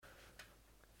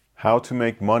How to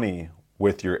make money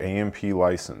with your A&P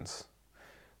license.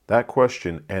 That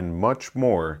question and much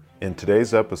more in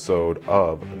today's episode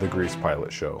of The Grease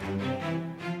Pilot Show.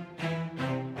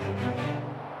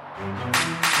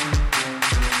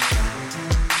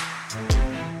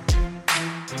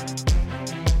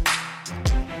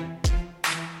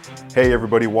 Hey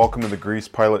everybody, welcome to The Grease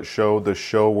Pilot Show, the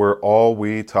show where all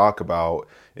we talk about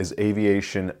is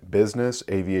aviation business,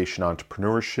 aviation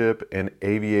entrepreneurship, and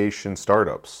aviation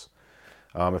startups.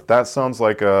 If that sounds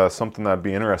like something that'd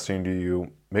be interesting to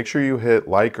you, make sure you hit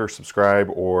like or subscribe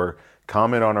or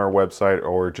comment on our website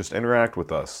or just interact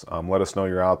with us. Let us know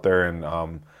you're out there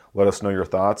and let us know your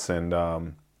thoughts. And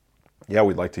yeah,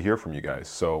 we'd like to hear from you guys.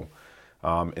 So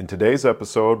in today's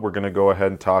episode, we're going to go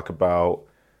ahead and talk about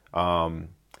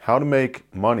how to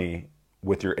make money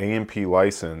with your A&P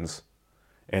license,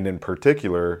 and in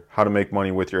particular, how to make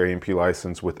money with your A&P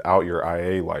license without your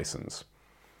IA license.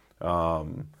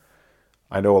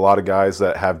 I know a lot of guys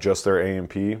that have just their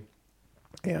A&P,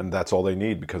 and that's all they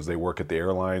need because they work at the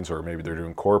airlines, or maybe they're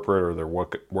doing corporate, or they're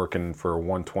working for a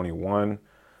 121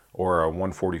 or a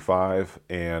 145,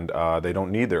 and they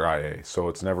don't need their IA. So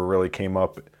it's never really came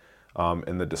up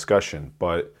in the discussion.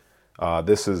 But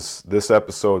this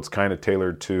episode's kind of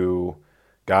tailored to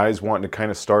guys wanting to kind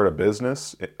of start a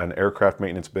business, an aircraft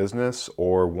maintenance business,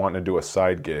 or wanting to do a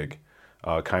side gig,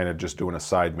 kind of just doing a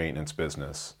side maintenance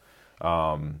business.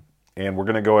 And we're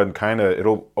going to go ahead and kind of,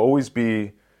 it'll always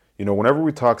be, whenever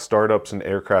we talk startups and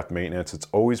aircraft maintenance, it's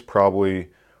always probably,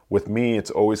 with me, it's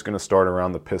always going to start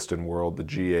around the piston world, the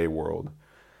GA world,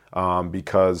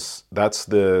 because that's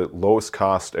the lowest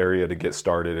cost area to get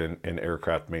started in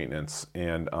aircraft maintenance.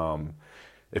 And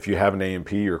if you have an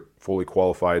A&P, you're fully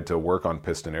qualified to work on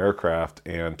piston aircraft,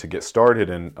 and to get started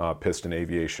in piston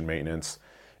aviation maintenance,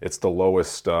 it's the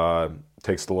lowest,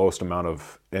 takes the lowest amount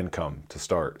of income to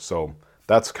start. So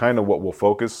that's kind of what we'll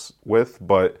focus with,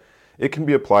 but it can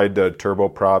be applied to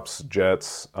turboprops,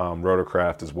 jets,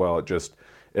 rotorcraft as well. It just,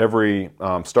 every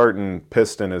starting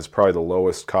piston is probably the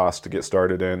lowest cost to get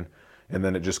started in, and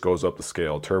then it just goes up the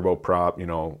scale. Turboprop,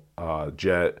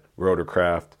 jet,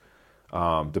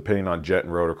 rotorcraft, depending on jet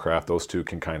and rotorcraft, those two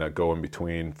can kind of go in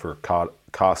between for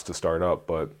cost to start up,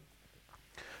 but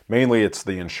mainly it's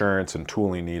the insurance and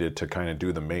tooling needed to kind of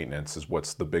do the maintenance is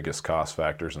what's the biggest cost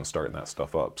factors in starting that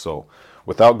stuff up. So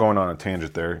without going on a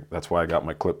tangent there, that's why I got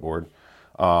my clipboard.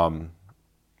 We're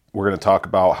going to talk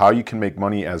about how you can make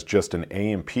money as just an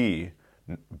A&P,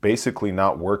 basically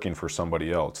not working for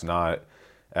somebody else, not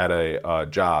at a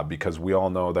job, because we all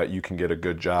know that you can get a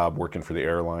good job working for the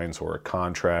airlines or a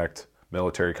contract,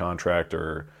 military contract,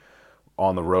 or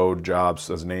on the road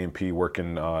jobs as an A&P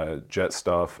working jet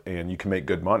stuff, and you can make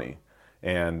good money.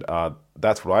 And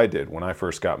that's what I did when I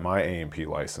first got my A&P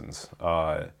license.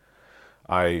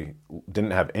 I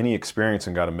didn't have any experience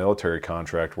and got a military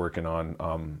contract working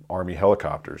on Army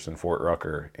helicopters in Fort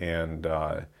Rucker, and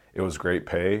it was great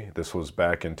pay. This was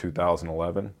back in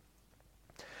 2011.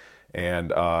 And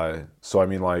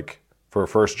so, for a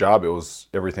first job, it was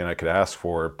everything I could ask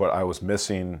for, but I was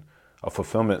missing a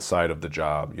fulfillment side of the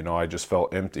job. I just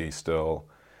felt empty still.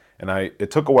 And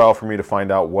it took a while for me to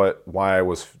find out why I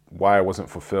wasn't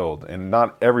fulfilled. And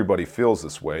not everybody feels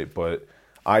this way, but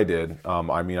I did. I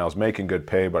was making good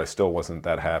pay, but I still wasn't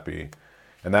that happy.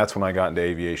 And that's when I got into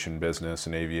aviation business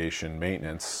and aviation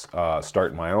maintenance,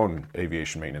 starting my own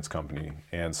aviation maintenance company.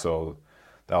 And so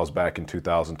that was back in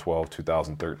 2012,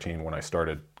 2013 when I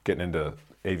started getting into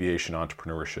aviation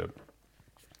entrepreneurship.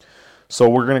 So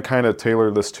we're going to kind of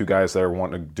tailor this to guys that are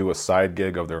wanting to do a side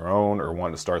gig of their own or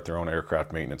wanting to start their own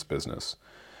aircraft maintenance business.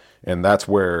 And that's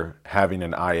where having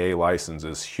an IA license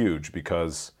is huge,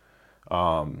 because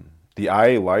the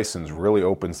IA license really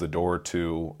opens the door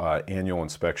to annual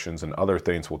inspections and other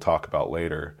things we'll talk about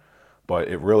later. But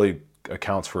it really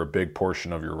accounts for a big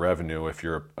portion of your revenue if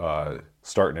you're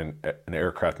starting an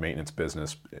aircraft maintenance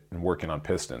business and working on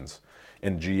pistons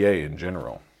and GA in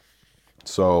general.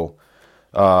 So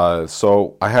I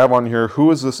have on here,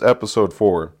 who is this episode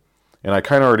for? And I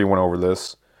kind of already went over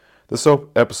this. This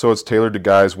episode is tailored to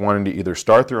guys wanting to either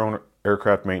start their own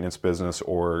aircraft maintenance business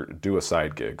or do a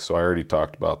side gig. So I already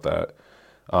talked about that.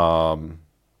 Let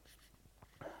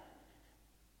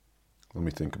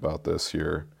me think about this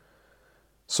here.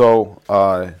 So,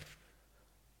 let's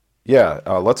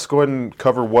go ahead and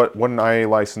cover what an IA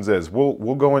license is.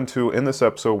 We'll go into, in this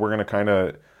episode, we're going to kind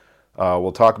of,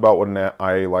 we'll talk about what an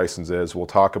IA license is. We'll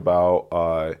talk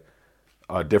about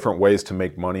different ways to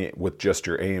make money with just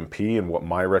your A&P and what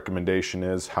my recommendation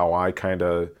is, how I kind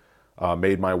of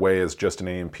made my way as just an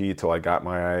A&P till I got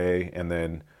my IA, and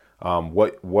then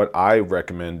what I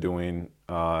recommend doing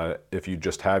if you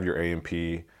just have your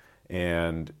A&P,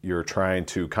 and you're trying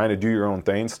to kind of do your own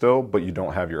thing still, but you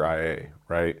don't have your IA,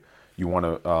 right? You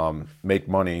want to make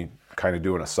money kind of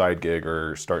doing a side gig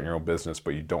or starting your own business,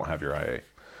 but you don't have your IA.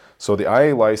 So the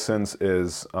IA license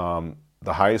is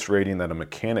the highest rating that a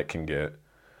mechanic can get.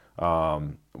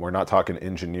 We're not talking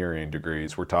engineering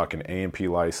degrees. We're talking A&P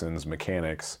license,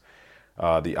 mechanics.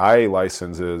 The IA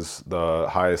license is the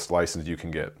highest license you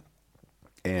can get.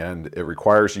 And it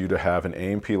requires you to have an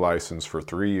A&P license for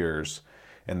 3 years.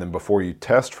 And then before you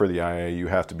test for the IA, you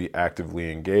have to be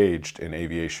actively engaged in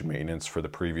aviation maintenance for the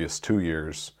previous 2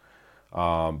 years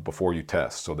before you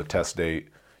test. So the test date,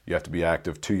 you have to be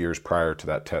active 2 years prior to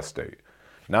that test date.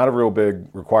 Not a real big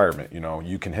requirement,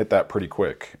 you can hit that pretty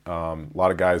quick. A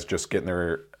lot of guys just getting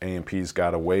their A&Ps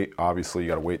got to wait. Obviously, you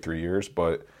got to wait 3 years,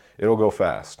 but it'll go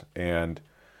fast. And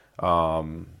I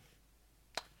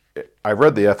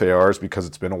read the FARs because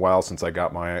it's been a while since I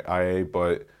got my IA,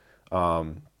 but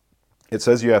it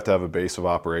says you have to have a base of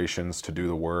operations to do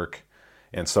the work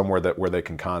and somewhere where they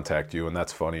can contact you. And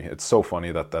that's funny. It's so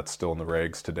funny that that's still in the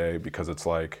regs today, because it's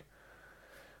like,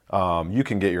 you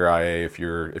can get your IA if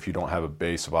you don't have a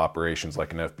base of operations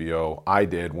like an FBO. I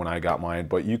did when I got mine,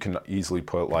 but you can easily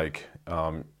put like,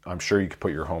 I'm sure you could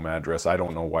put your home address. I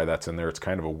don't know why that's in there. It's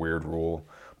kind of a weird rule.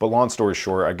 But long story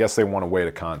short, I guess they want a way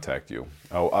to contact you.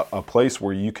 A place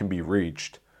where you can be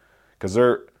reached, because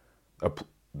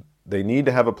they need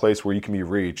to have a place where you can be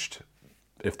reached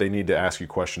if they need to ask you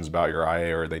questions about your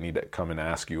IA, or they need to come and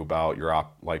ask you about your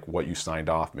like what you signed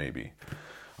off maybe.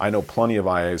 I know plenty of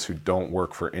IAs who don't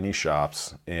work for any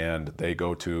shops, and they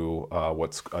go to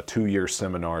what's a 2-year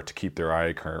seminar to keep their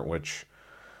IA current, which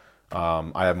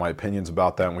I have my opinions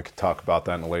about that, and we could talk about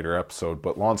that in a later episode.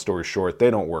 But long story short,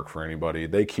 they don't work for anybody.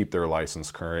 They keep their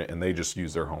license current, and they just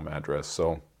use their home address.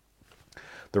 So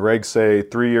the regs say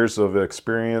 3 years of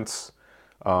experience,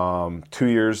 2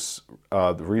 years,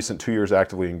 the recent 2 years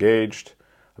actively engaged,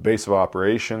 a base of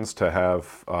operations to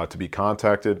have to be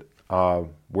contacted,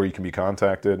 where you can be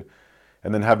contacted,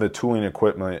 and then have the tooling and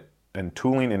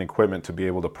equipment to be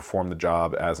able to perform the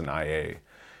job as an IA.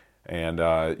 And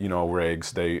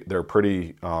regs, they're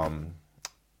pretty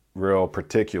real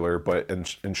particular, but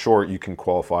in short, you can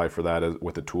qualify for that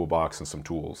with a toolbox and some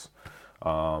tools.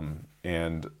 So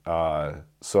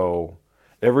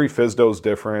every FSDO is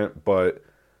different, but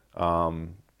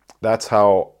that's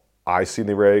how I see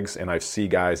the regs, and I see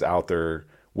guys out there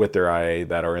with their IA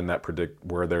that are in that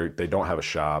where they don't have a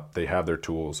shop, they have their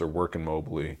tools, they're working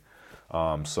mobily.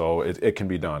 So it can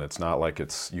be done. It's not like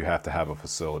you have to have a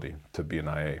facility to be an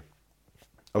IA.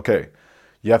 Okay,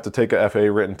 you have to take a FAA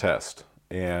written test,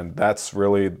 and that's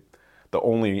really the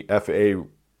only FAA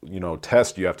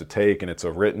test you have to take, and it's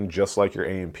a written just like your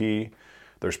A&P.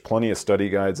 There's plenty of study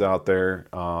guides out there.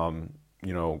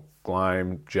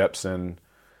 Gleim, Jepson,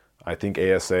 I think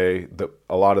ASA,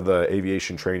 a lot of the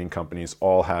aviation training companies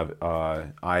all have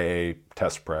IA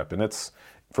test prep. And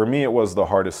for me, it was the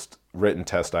hardest written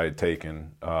test I had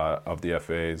taken of the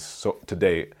FAAs so to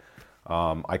date.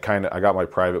 I got my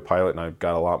private pilot, and I've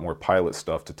got a lot more pilot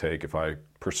stuff to take if I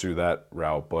pursue that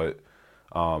route. But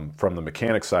from the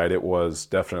mechanic side, it was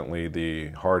definitely the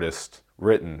hardest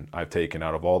written I've taken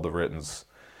out of all the writtens.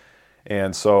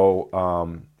 And so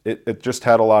it just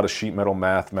had a lot of sheet metal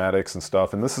mathematics and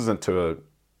stuff. And this isn't to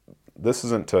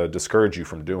discourage you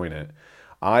from doing it.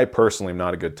 I personally am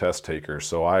not a good test taker,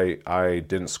 so I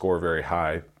didn't score very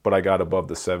high, but I got above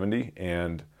the 70,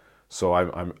 and so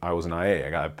I was an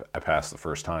IA. I passed the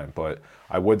first time. But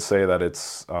I would say that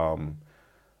it's a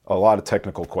lot of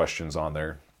technical questions on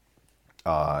there.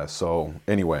 So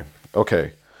anyway,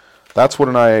 okay, that's what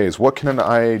an IA is. What can an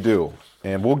IA do?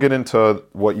 And we'll get into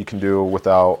what you can do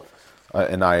without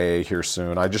an IA here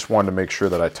soon. I just wanted to make sure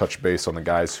that I touch base on the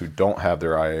guys who don't have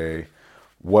their IA,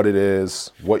 what it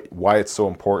is, why it's so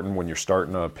important when you're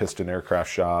starting a piston aircraft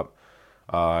shop,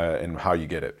 and how you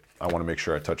get it. I want to make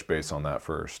sure I touch base on that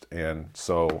first. And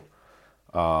so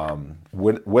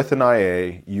with an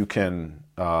IA, you can,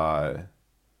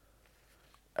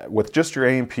 with just your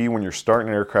A&P, when you're starting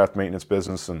an aircraft maintenance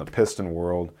business in the piston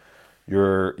world,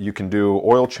 you can do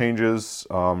oil changes,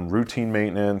 routine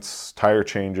maintenance, tire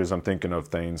changes. I'm thinking of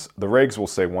things. The regs will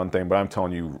say one thing, but I'm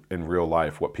telling you in real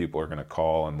life what people are going to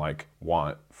call and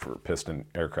want for piston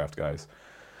aircraft guys.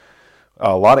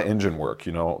 A lot of engine work.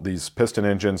 These piston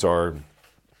engines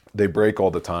they break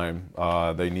all the time.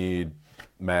 They need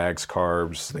mags,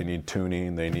 carbs. They need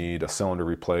tuning. They need a cylinder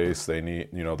replaced. They need,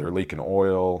 they're leaking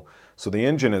oil. So the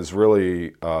engine is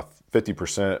really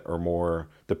 50% or more,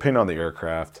 depending on the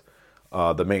aircraft.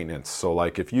 The maintenance. So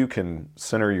if you can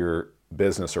center your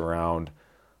business around,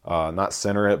 not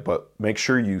center it, but make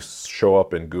sure you show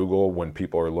up in Google when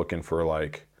people are looking for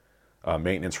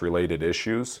maintenance related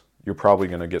issues, you're probably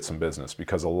going to get some business,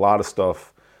 because a lot of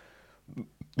stuff,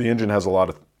 the engine has a lot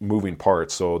of moving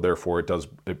parts, so therefore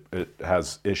it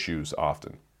has issues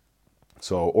often.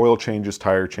 So oil changes,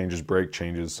 tire changes, brake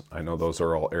changes, I know those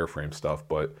are all airframe stuff,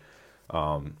 but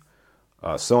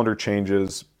cylinder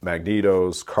changes,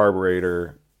 magnetos,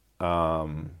 carburetor,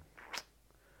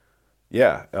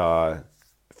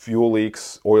 fuel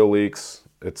leaks, oil leaks.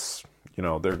 It's,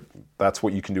 that's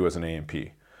what you can do as an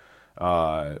A&P.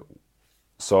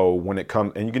 So when it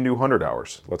comes, and you can do 100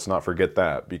 hours. Let's not forget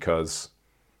that, because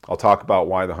I'll talk about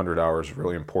why the 100 hours is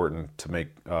really important to make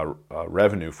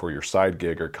revenue for your side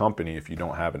gig or company if you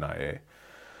don't have an IA.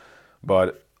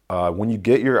 But when you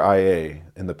get your IA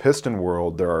in the piston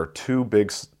world, there are two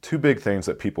big things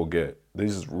that people get.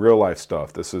 This is real life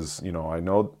stuff. This is, I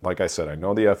know, like I said, I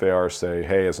know the FAR say,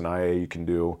 hey, as an IA, you can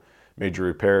do major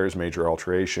repairs, major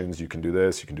alterations, you can do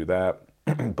this, you can do that.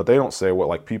 But they don't say what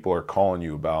like people are calling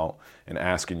you about and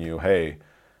asking you, hey,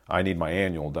 I need my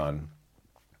annual done.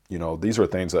 These are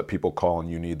things that people call and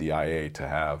you need the IA to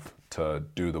have to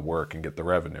do the work and get the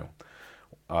revenue.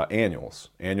 Annual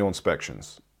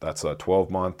inspections. That's a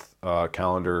 12-month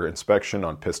calendar inspection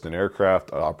on piston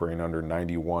aircraft operating under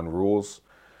 91 rules,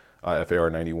 FAR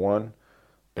 91.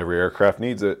 Every aircraft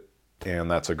needs it, and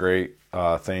that's a great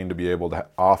thing to be able to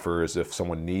offer, is if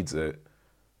someone needs it,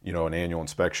 an annual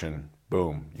inspection,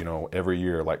 boom, every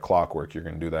year like clockwork, you're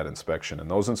going to do that inspection. And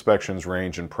those inspections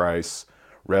range in price,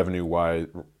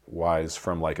 revenue-wise,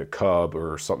 from like a Cub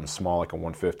or something small like a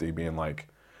 150 being like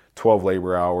 12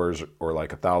 labor hours or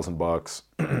like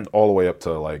 $1,000 all the way up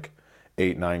to like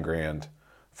 $8-9 grand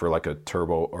for like a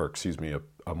turbo, or excuse me,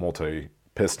 a multi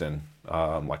piston,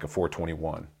 like a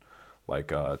 421,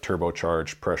 like a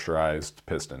turbocharged pressurized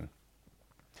piston.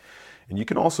 And you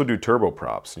can also do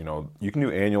turboprops. You can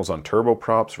do annuals on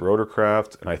turboprops,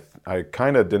 rotorcraft, and I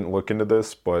kind of didn't look into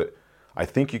this, but I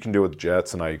think you can do it with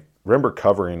jets, and I remember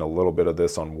covering a little bit of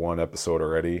this on one episode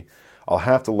already. I'll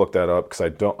have to look that up, because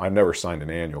I've never signed an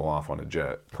annual off on a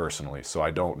jet personally, so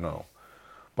I don't know.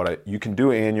 But you can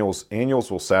do annuals.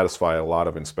 Annuals will satisfy a lot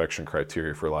of inspection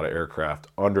criteria for a lot of aircraft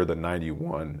under the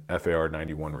FAR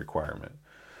 91 requirement.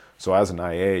 So as an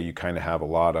IA, you kind of have a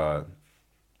lot of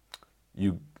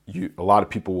a lot of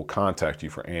people will contact you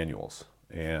for annuals,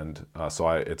 and so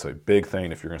it's a big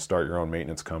thing if you're going to start your own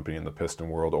maintenance company in the piston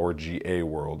world or GA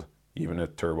world, even a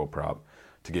turboprop,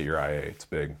 to get your IA. It's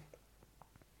big.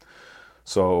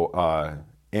 So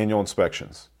annual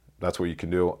inspections, that's what you can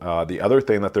do. The other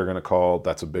thing that they're going to call,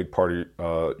 that's a big part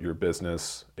of your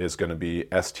business, is going to be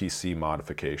STC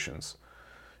modifications.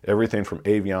 Everything from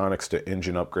avionics to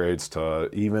engine upgrades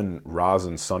to even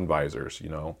rosin sun visors.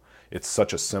 It's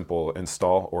such a simple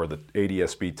install. Or the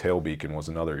ADSB tail beacon was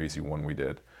another easy one we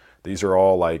did. These are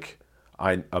all like,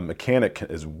 a mechanic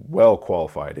is well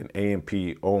qualified, an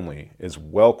A&P only is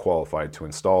well qualified to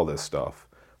install this stuff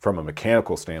from a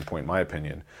mechanical standpoint, in my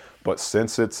opinion. But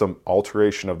since it's an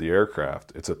alteration of the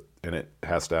aircraft, and it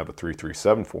has to have a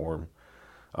 337 form.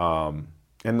 And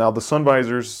now the sun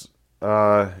visors,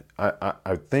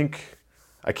 I think,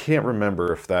 I can't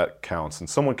remember if that counts, and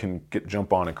someone can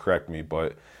jump on and correct me,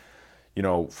 but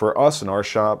for us in our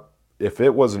shop, if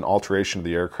it was an alteration of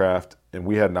the aircraft and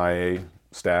we had an IA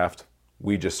staffed,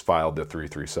 we just filed the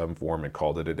 337 form and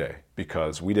called it a day,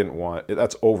 because we didn't want,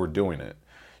 that's overdoing it.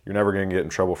 You're never going to get in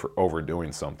trouble for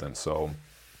overdoing something. So,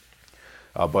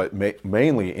 but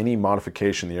mainly any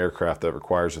modification of the aircraft that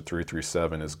requires a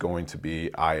 337 is going to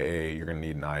be IA. You're going to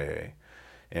need an IA.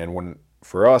 And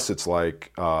for us, it's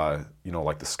like,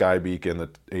 like the Sky Beacon, the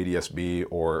ADSB,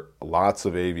 or lots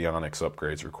of avionics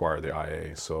upgrades require the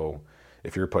IA. So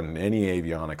if you're putting any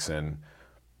avionics in,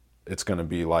 it's going to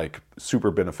be like super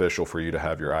beneficial for you to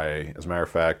have your IA. As a matter of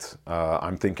fact,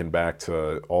 I'm thinking back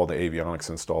to all the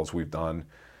avionics installs we've done,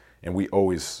 and we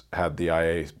always had the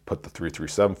IA put the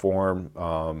 337 form,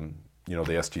 the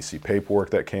STC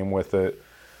paperwork that came with it.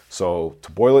 So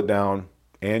to boil it down,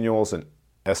 annuals and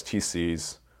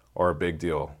STCs are a big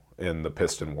deal in the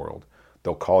piston world.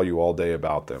 They'll call you all day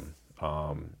about them.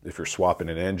 If you're swapping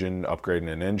an engine, upgrading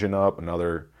an engine up,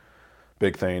 another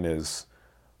big thing is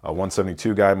a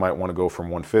 172 guy might want to go from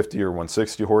 150 or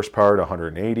 160 horsepower to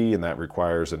 180, and that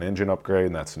requires an engine upgrade,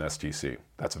 and that's an STC.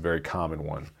 That's a very common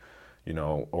one.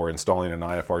 Or installing an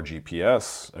IFR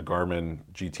GPS, a Garmin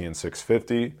GTN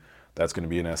 650, that's going to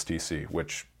be an STC,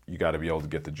 which you got to be able to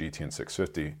get the GTN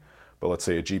 650. But let's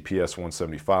say a GPS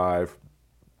 175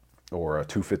 or a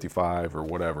 255 or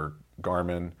whatever,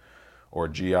 Garmin, or a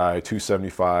GI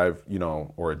 275,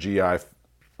 or a GI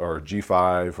or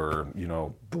G5, or,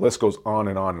 the list goes on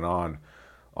and on and on.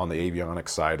 on the avionics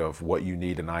side of what you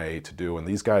need an IA to do. And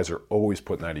these guys are always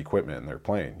putting that equipment in their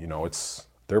plane. You know,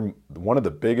 they're one of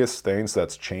the biggest things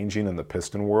that's changing in the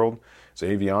piston world is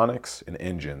avionics and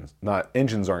engines. Not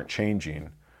engines aren't changing,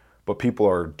 but people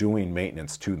are doing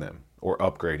maintenance to them or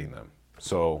upgrading them.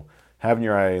 So having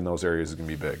your IA in those areas is going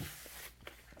to be big.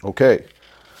 Okay,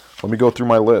 let me go through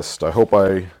my list. I hope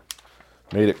I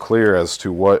made it clear as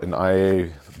to what an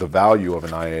IA, the value of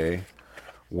an IA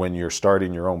when you're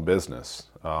starting your own business.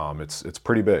 It's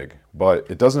pretty big, but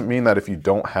it doesn't mean that if you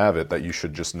don't have it that you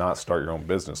should just not start your own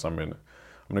business. I'm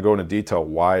gonna go into detail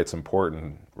why it's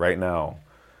important right now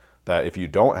that if you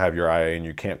don't have your IA and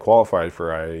you can't qualify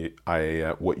for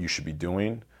IA, what you should be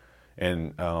doing,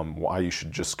 and why you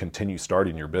should just continue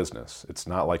starting your business. It's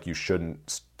not like you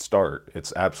shouldn't start.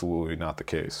 It's absolutely not the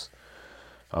case.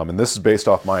 And this is based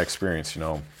off my experience. You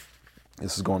know,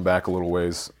 this is going back a little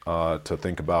ways to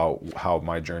think about how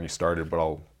my journey started,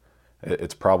 but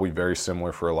it's probably very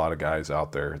similar for a lot of guys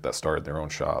out there that started their own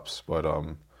shops. But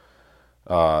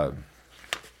I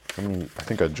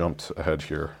think I jumped ahead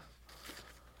here.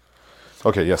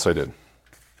 Okay, yes, I did.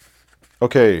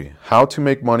 Okay, how to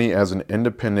make money as an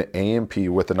independent A&P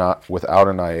without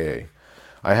an IA.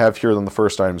 I have here on the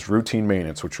first item is routine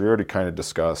maintenance, which we already kind of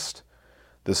discussed.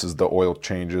 This is the oil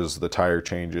changes, the tire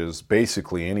changes,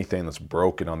 basically anything that's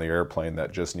broken on the airplane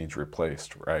that just needs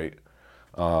replaced, right?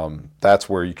 That's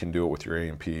where you can do it with your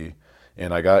A&P.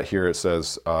 And I got here, it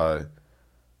says,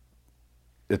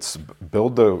 it's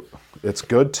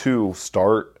good to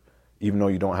start, even though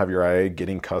you don't have your IA,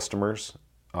 getting customers,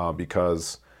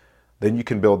 because then you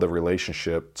can build the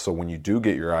relationship. So when you do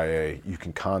get your IA, you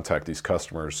can contact these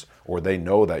customers, or they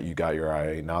know that you got your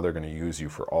IA. Now they're going to use you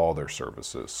for all their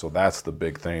services. So that's the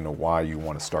big thing of why you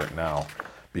want to start now,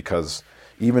 because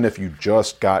even if you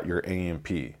just got your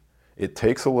A&P, it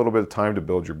takes a little bit of time to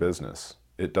build your business.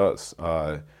 It does.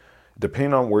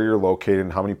 Depending on where you're located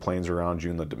and how many planes are around you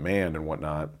and the demand and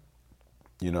whatnot,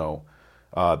 you know,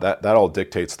 that all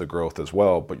dictates the growth as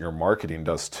well, but your marketing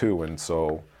does too. And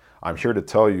so I'm here to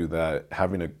tell you that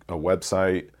having a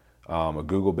website, a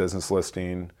Google business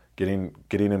listing, getting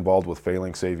involved with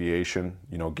Phalanx Aviation,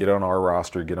 you know, get on our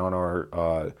roster, get on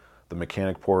our the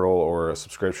mechanic portal or a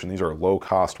subscription. These are low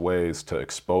cost ways to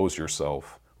expose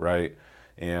yourself, right?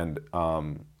 And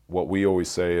what we always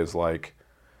say is like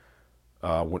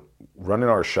running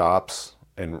our shops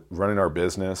and running our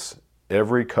business,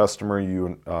 every customer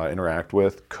you interact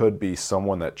with could be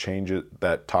someone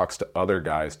that talks to other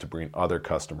guys to bring other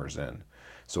customers in.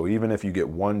 So even if you get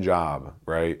one job,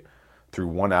 right, through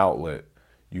one outlet,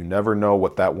 you never know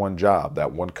what that one job,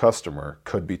 that one customer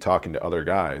could be talking to other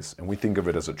guys. And we think of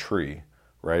it as a tree,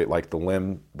 right? Like the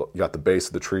limb, you got the base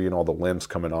of the tree and all the limbs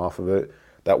coming off of it.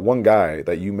 That one guy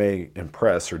that you may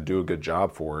impress or do a good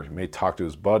job for may talk to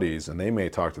his buddies, and they may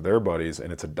talk to their buddies,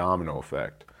 and it's a domino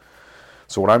effect.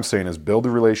 So what I'm saying is build the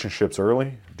relationships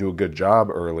early, do a good job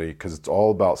early, because it's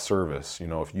all about service. You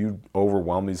know, if you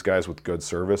overwhelm these guys with good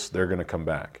service, they're going to come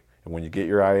back. And when you get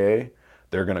your IA,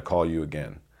 they're going to call you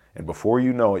again. And before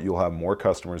you know it, you'll have more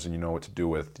customers than you know what to do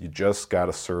with. You just got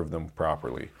to serve them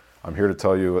properly. I'm here to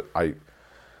tell you,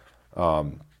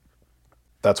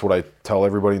 that's what I tell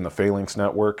everybody in the Phalanx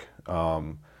network.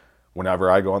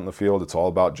 Whenever I go out in the field, it's all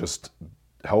about just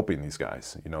helping these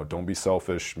guys. You know, don't be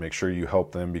selfish. Make sure you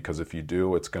help them, because if you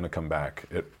do, it's going to come back.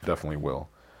 It definitely will.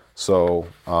 So,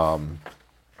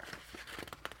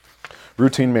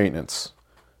 routine maintenance.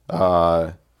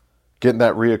 Getting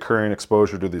that reoccurring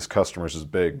exposure to these customers is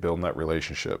big, building that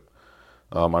relationship.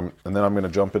 And then I'm going to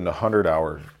jump into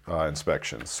 100-hour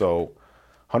inspections. So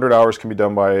 100 hours can be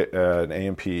done by an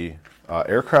A&P.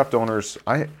 Aircraft owners,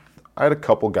 I had a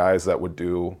couple guys that would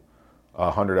do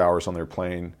 100 hours on their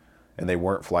plane, and they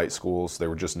weren't flight schools. They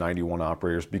were just 91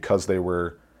 operators, because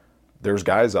there's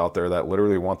guys out there that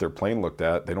literally want their plane looked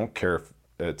at. They don't care if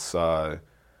it's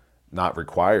not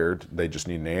required. They just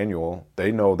need an annual.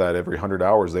 They know that every 100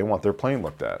 hours they want their plane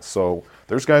looked at. So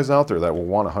there's guys out there that will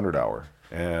want 100 hour,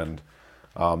 and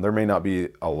there may not be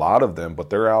a lot of them, but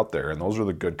they're out there, and those are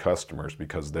the good customers,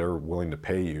 because they're willing to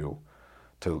pay you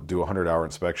to do a 100-hour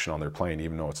inspection on their plane,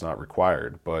 even though it's not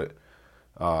required. But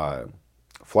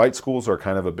flight schools are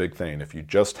kind of a big thing. If you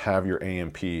just have your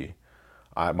A&P,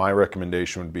 my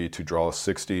recommendation would be to draw a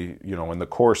 60, you know, in the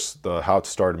course, the How to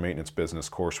Start a Maintenance Business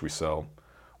course we sell,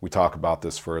 we talk about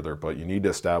this further, but you need to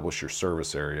establish your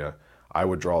service area. I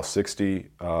would draw a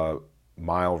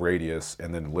 60-mile radius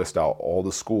and then list out all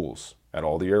the schools at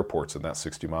all the airports in that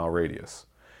 60-mile radius.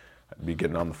 I'd be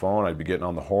getting on the phone, I'd be getting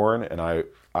on the horn, and I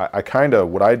kind of,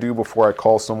 what I do before I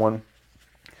call someone,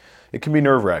 it can be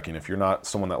nerve-wracking if you're not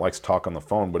someone that likes to talk on the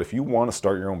phone, but if you want to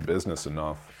start your own business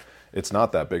enough it's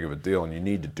not that big of a deal, and you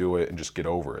need to do it and just get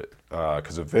over it.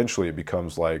 Because eventually it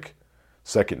becomes like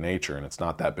second nature, and it's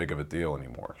not that big of a deal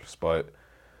anymore. But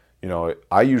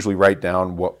I usually write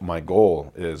down what my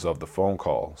goal is of the phone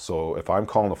call. So if I'm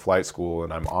calling a flight school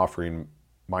and I'm offering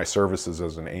my services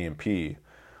as an A&P,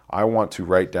 I want to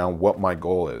write down what my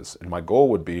goal is. And my goal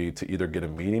would be to either get a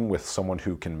meeting with someone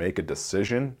who can make a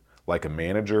decision, like a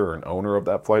manager or an owner of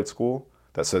that flight school,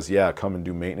 that says, yeah, come and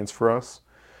do maintenance for us.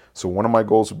 So one of my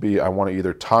goals would be I want to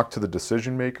either talk to the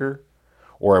decision maker,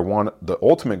 or the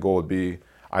ultimate goal would be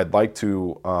I'd like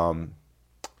to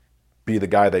be the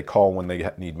guy they call when they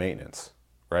need maintenance,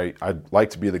 right? I'd like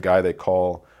to be the guy they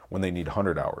call when they need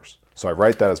 100 hours. So I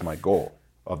write that as my goal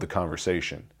of the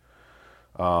conversation.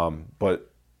 But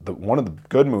one of the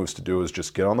good moves to do is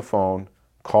just get on the phone,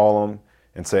 call them,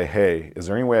 and say, hey, is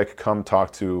there any way I could come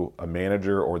talk to a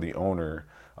manager or the owner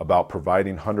about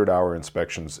providing 100-hour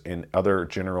inspections in other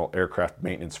general aircraft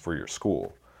maintenance for your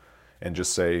school? And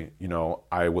just say,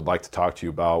 I would like to talk to you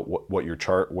about what your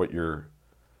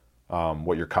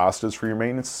cost is for your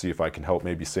maintenance, see if I can help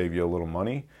maybe save you a little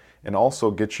money, and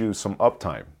also get you some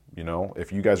uptime.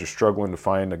 If you guys are struggling to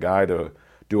find a guy to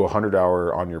do a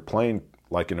 100-hour on your plane,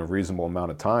 like in a reasonable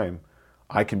amount of time,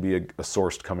 I can be a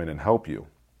source to come in and help you.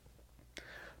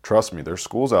 Trust me, there's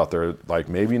schools out there, like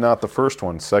maybe not the first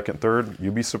one, second, third,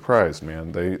 you'd be surprised,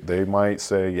 man. They might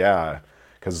say, yeah,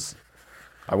 because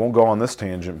I won't go on this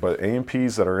tangent, but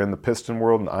A&Ps that are in the piston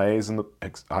world and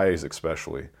IAs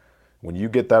especially, when you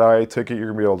get that IA ticket, you're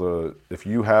gonna be able to, if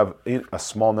you have a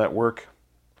small network,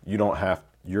 you're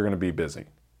gonna be busy.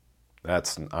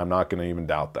 I'm not gonna even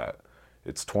doubt that.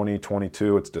 It's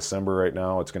 2022, it's December right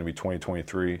now, it's gonna be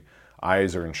 2023.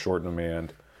 IAs are in short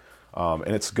demand.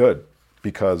 And it's good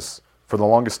because for the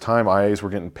longest time, IAs were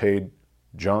getting paid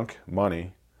junk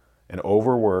money and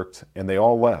overworked, and they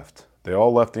all left. They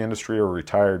all left the industry or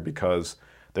retired because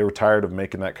they were tired of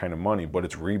making that kind of money, but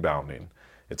it's rebounding.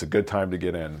 It's a good time to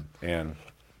get in, and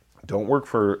don't work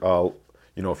for,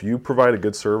 if you provide a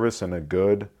good service and a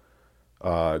good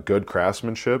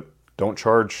craftsmanship, don't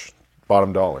charge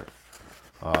bottom dollar.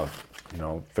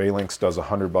 Phalanx does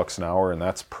 $100 an hour, and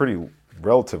that's pretty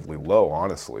relatively low,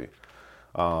 honestly.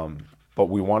 But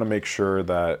we want to make sure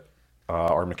that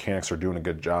our mechanics are doing a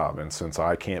good job. And since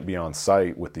I can't be on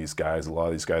site with these guys, a lot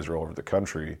of these guys are all over the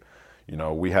country.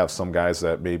 We have some guys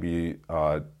that maybe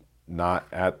not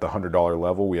at the $100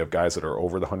 level. We have guys that are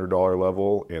over the $100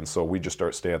 level, and so we just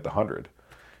stay at the 100.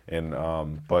 And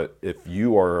but if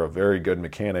you are a very good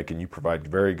mechanic and you provide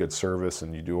very good service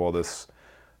and you do all this,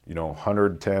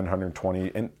 110,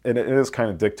 120, and it is kind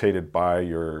of dictated by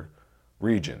your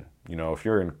region. If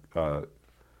you're in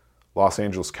Los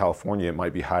Angeles, California, it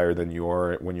might be higher than you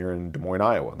are when you're in Des Moines,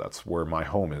 Iowa. That's where my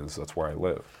home is. That's where I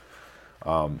live.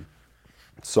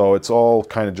 So it's all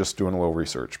kind of just doing a little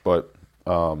research. But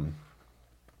and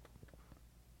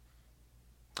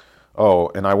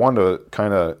I wanted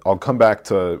to I'll come back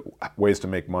to ways to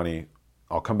make money.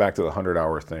 I'll come back to the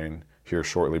 100-hour thing here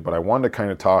shortly, but I wanted to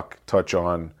kind of touch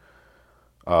on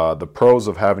the pros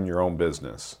of having your own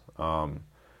business.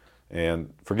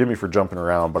 And forgive me for jumping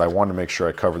around, but I wanted to make sure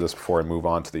I cover this before I move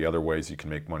on to the other ways you can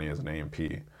make money as an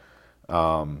A&P.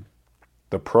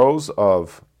 The pros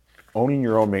of owning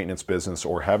your own maintenance business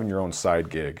or having your own side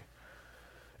gig.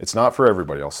 It's not for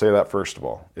everybody. I'll say that first of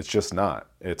all. It's just not.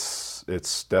 It's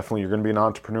definitely, you're going to be an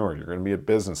entrepreneur. You're going to be a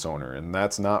business owner, and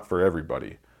that's not for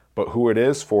everybody. But who it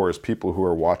is for is people who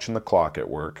are watching the clock at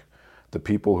work, the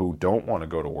people who don't want to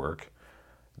go to work,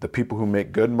 the people who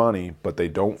make good money, but they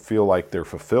don't feel like they're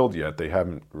fulfilled yet. They're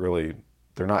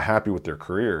not happy with their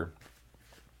career.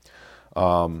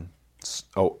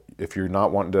 If you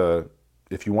want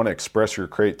to express your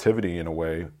creativity in a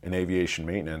way in aviation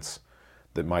maintenance,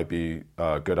 that might be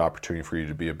a good opportunity for you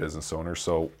to be a business owner.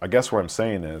 So I guess what I'm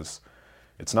saying is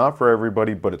it's not for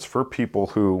everybody, but it's for people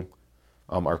who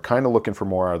are kind of looking for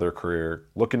more out of their career,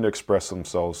 looking to express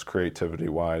themselves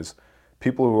creativity-wise,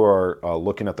 people who are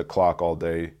looking at the clock all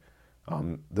day.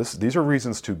 These are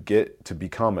reasons to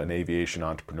become an aviation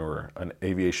entrepreneur, an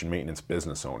aviation maintenance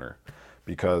business owner,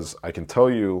 because I can tell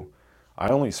you, I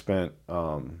only spent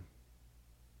 2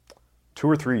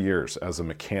 or 3 years as a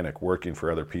mechanic working for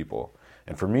other people.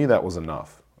 And for me, that was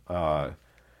enough.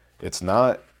 It's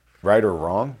not right or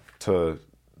wrong to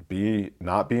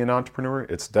not be an entrepreneur.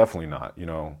 It's definitely not.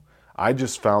 I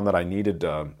just found that I needed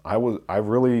I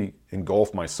really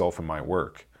engulfed myself in my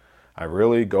work. I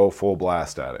really go full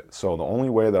blast at it. So the only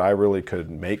way that I really could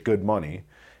make good money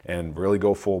and really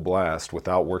go full blast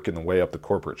without working the way up the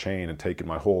corporate chain and taking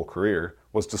my whole career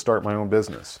was to start my own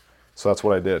business. So that's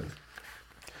what I did.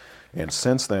 And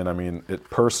since then, I mean, it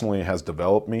personally has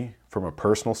developed me from a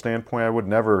personal standpoint. I would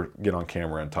never get on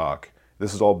camera and talk.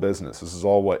 This is all business. This is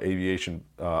all what aviation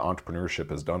entrepreneurship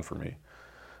has done for me.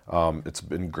 It's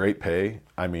been great pay.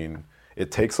 I mean,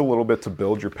 it takes a little bit to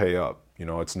build your pay up. You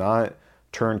know, it's not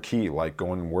turnkey like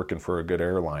going and working for a good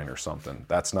airline or something.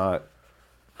 That's not,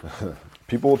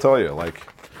 people will tell you, like,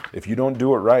 if you don't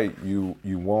do it right, you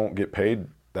won't get paid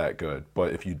that good.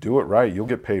 But if you do it right, you'll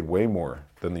get paid way more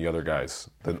than the other guys,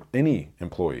 than any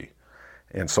employee.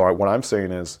 And so what I'm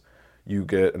saying is, you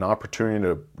get an opportunity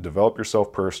to develop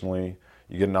yourself personally.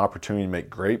 You get an opportunity to make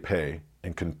great pay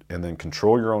and then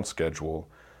control your own schedule.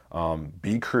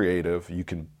 Be creative. You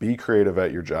can be creative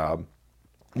at your job.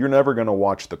 You're never going to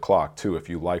watch the clock too if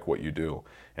you like what you do.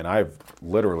 And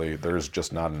there's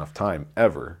just not enough time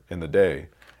ever in the day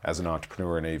as an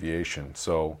entrepreneur in aviation.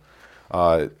 So,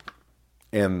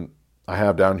 and I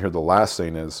have down here the last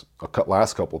thing is,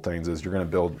 last couple things is, you're going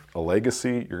to build a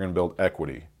legacy, you're going to build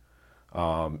equity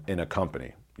in a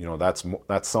company. You know, that's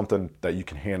something that you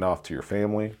can hand off to your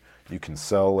family, you can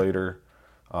sell later.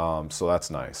 So that's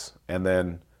nice. And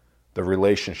then the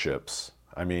relationships.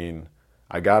 I mean,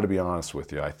 I got to be honest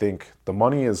with you. I think the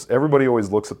money everybody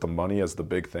always looks at the money as the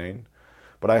big thing,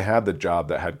 but I had the job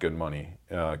that had good money,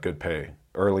 good pay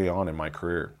early on in my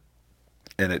career.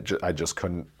 And I just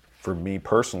couldn't, for me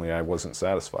personally, I wasn't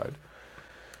satisfied.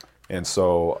 And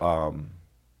so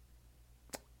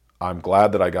I'm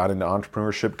glad that I got into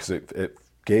entrepreneurship, because it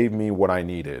gave me what I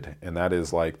needed. And that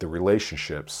is, like, the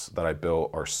relationships that I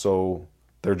built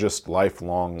they're just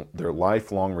lifelong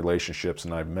relationships.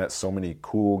 And I've met so many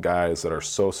cool guys that are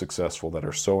so successful, that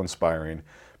are so inspiring,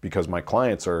 because my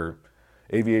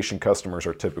aviation customers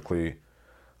are typically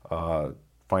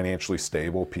financially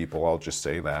stable people. I'll just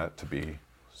say that to be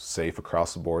safe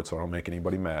across the board so I don't make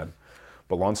anybody mad.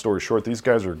 But long story short, these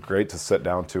guys are great to sit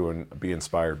down to and be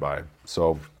inspired by.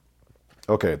 So,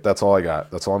 okay, that's all I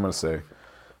got. That's all I'm going to say.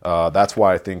 That's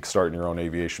why I think starting your own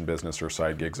aviation business or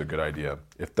side gig is a good idea.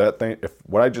 If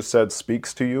what I just said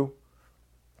speaks to you,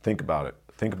 think about it.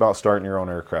 Think about starting your own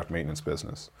aircraft maintenance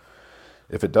business.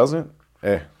 If it doesn't,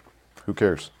 who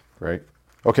cares, right?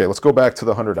 Okay, let's go back to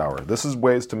the 100-hour. This is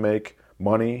ways to make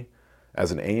money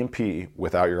as an A&P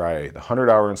without your IA. The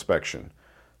 100-hour inspection,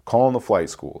 calling the flight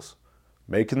schools,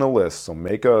 making the list. So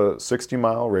make a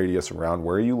 60-mile radius around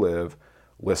where you live.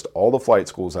 List all the flight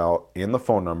schools out, and the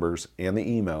phone numbers and the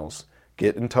emails.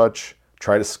 Get in touch,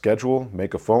 try to schedule,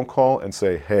 make a phone call and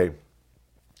say, hey,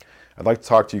 I'd like to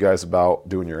talk to you guys about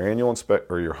doing your annual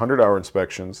your 100-hour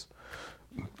inspections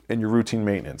and your routine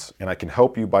maintenance. And I can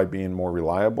help you by being more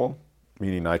reliable,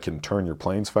 meaning I can turn your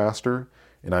planes faster,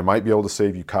 and I might be able to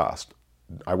save you cost.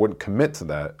 I wouldn't commit to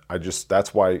that.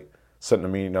 That's why setting a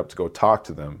meeting up to go talk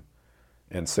to them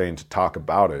and saying to talk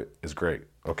about it is great,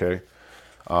 okay?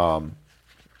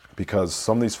 Because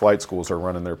some of these flight schools are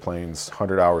running their planes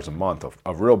 100 hours a month,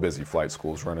 of real busy flight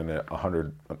schools running it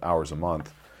 100 hours a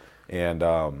month. And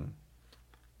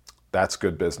that's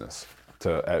good business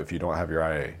if you don't have your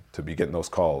IA, to be getting those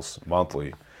calls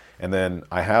monthly. And then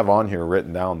I have on here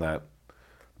written down that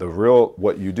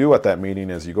what you do at that meeting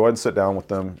is you go ahead and sit down with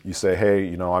them. You say, hey,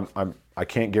 you know, I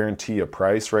can't guarantee a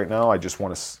price right now. I just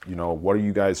want to, you know, what are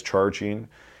you guys charging?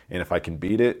 And if I can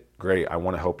beat it, great. I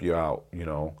want to help you out, you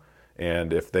know.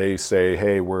 And if they say,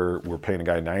 hey, we're paying a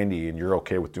guy 90 and you're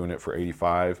okay with doing it for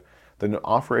 85, then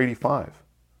offer 85,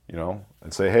 you know,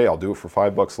 and say, hey, I'll do it for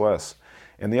 $5 less.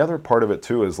 And the other part of it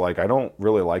too is, like, I don't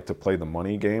really like to play the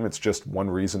money game. It's just one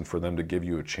reason for them to give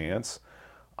you a chance.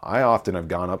 I often have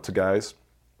gone up to guys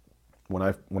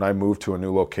when I move to a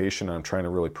new location and I'm trying to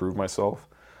really prove myself.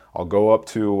 I'll go up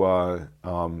to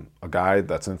a guy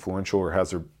that's influential or has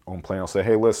their own plane. I'll say,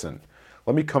 hey, listen,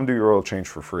 let me come do your oil change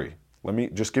for free.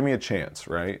 Just give me a chance,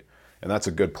 right? And that's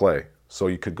a good play. So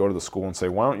you could go to the school and say,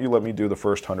 why don't you let me do the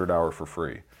first 100-hour for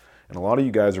free? And a lot of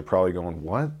you guys are probably going,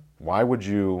 what? Why would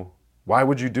you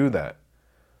do that?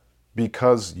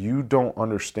 Because you don't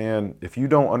understand. If you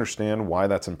don't understand why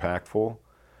that's impactful,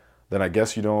 then I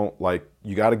guess you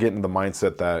got to get in the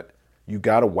mindset that you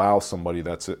got to wow somebody.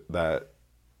 That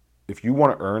if you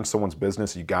want to earn someone's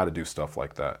business, you got to do stuff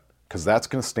like that, because that's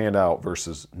going to stand out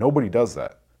versus nobody does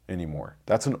that anymore.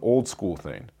 That's an old school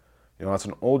thing. You know, that's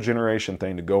an old generation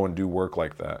thing to go and do work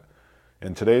like that.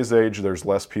 In today's age, there's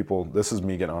less people, this is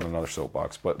me getting on another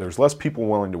soapbox, but there's less people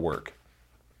willing to work.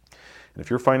 And if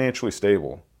you're financially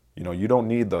stable, you know, you don't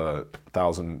need the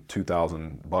 $1,000,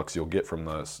 $2,000 you'll get from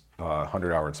the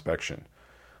 100-hour inspection.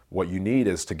 What you need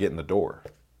is to get in the door,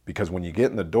 because when you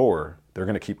get in the door, they're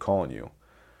going to keep calling you.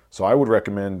 So I would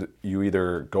recommend you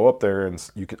either go up there and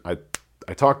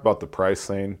I talked about the price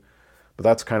thing. But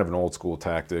that's kind of an old school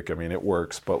tactic. I mean, it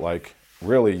works, but like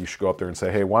really you should go up there and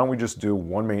say, hey, why don't we just do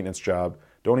one maintenance job?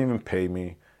 Don't even pay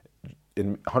me.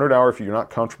 In 100 hour, if you're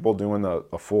not comfortable doing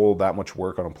a full that much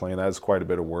work on a plane, that is quite a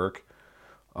bit of work.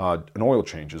 An oil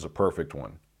change is a perfect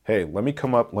one. Hey, let me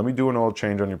come up, let me do an oil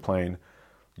change on your plane.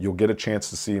 You'll get a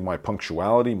chance to see my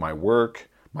punctuality, my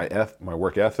work, my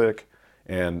work ethic,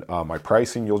 and my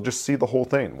pricing. You'll just see the whole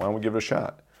thing. Why don't we give it a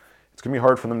shot? It's gonna be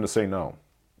hard for them to say no,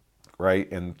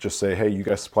 right? And just say, hey, you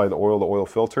guys supply the oil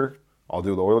filter. I'll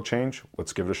do the oil change.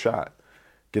 Let's give it a shot.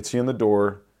 Gets you in the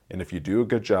door. And if you do a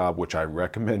good job, which I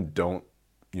recommend, don't,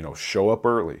 show up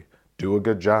early, do a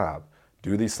good job,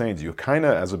 do these things. You kind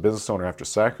of, as a business owner, have to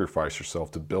sacrifice yourself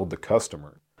to build the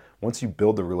customer. Once you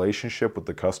build the relationship with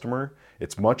the customer,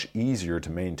 it's much easier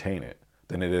to maintain it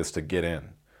than it is to get in.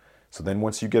 So then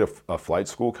once you get a flight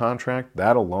school contract,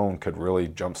 that alone could really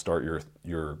jumpstart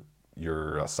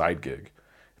your side gig.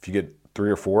 If you get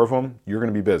 3 or 4 of them, you're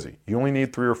going to be busy. You only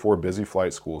need 3 or 4 busy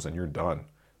flight schools and you're done.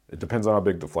 It depends on how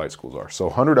big the flight schools are. So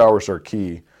 100 hours are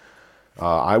key.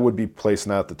 I would be placing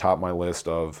that at the top of my list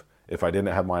of, if I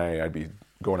didn't have my AA, I'd be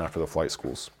going after the flight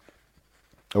schools.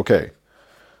 Okay.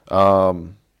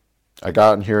 I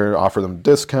got in here, offer them a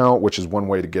discount, which is one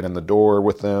way to get in the door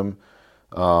with them.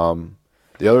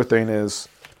 The other thing is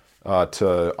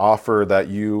to offer that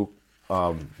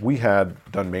we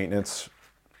had done maintenance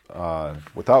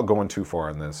without going too far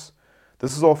in this.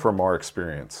 This is all from our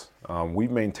experience.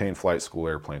 We've maintained flight school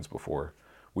airplanes before.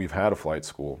 We've had a flight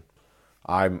school.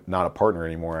 I'm not a partner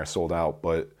anymore. I sold out,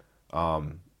 but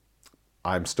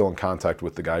I'm still in contact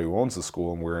with the guy who owns the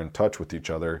school, and we're in touch with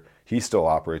each other. He still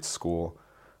operates the school.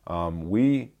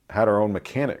 We had our own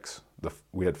mechanics.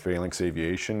 We had Phalanx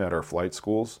Aviation at our flight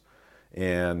schools,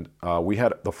 and we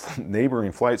had the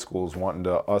neighboring flight schools wanting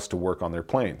us to work on their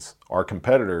planes. Our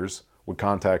competitors would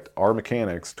contact our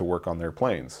mechanics to work on their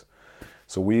planes.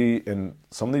 So and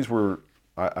some of these were,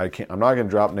 I'm not going to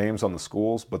drop names on the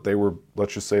schools, but they were,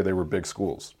 let's just say they were big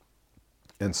schools.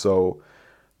 And so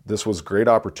this was a great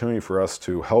opportunity for us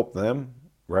to help them,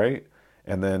 right?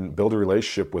 And then build a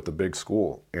relationship with the big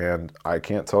school. And I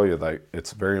can't tell you that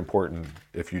it's very important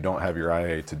if you don't have your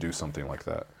IA to do something like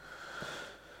that.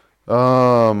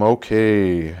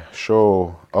 Okay,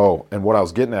 and what I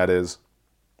was getting at is,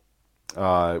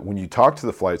 when you talk to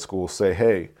the flight school, say,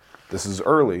 hey, this is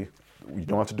early. You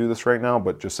don't have to do this right now,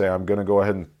 but just say, I'm going to go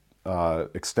ahead and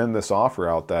extend this offer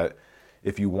out that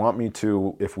if you want me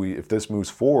to, if this moves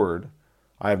forward,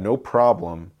 I have no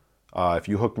problem if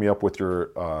you hook me up with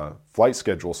your flight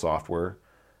schedule software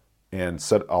and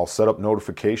I'll set up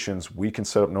notifications. We can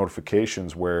set up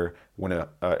notifications where when an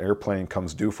airplane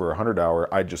comes due for 100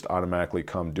 hour, I just automatically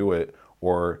come do it.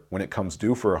 Or when it comes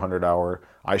due for 100 hour,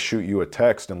 I shoot you a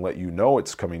text and let you know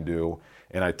it's coming due.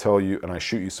 And I tell you, and I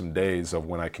shoot you some days of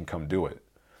when I can come do it,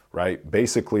 right?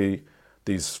 Basically,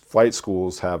 these flight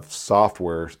schools have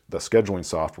software, the scheduling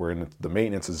software, and the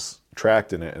maintenance is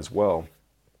tracked in it as well.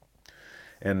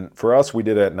 And for us, we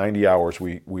did it at 90 hours.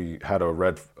 We had a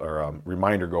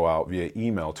reminder go out via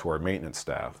email to our maintenance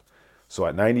staff. So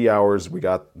at 90 hours,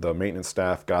 the maintenance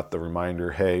staff got the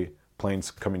reminder, hey,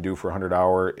 plane's coming due for 100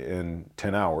 hour in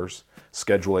 10 hours.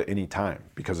 Schedule it any time,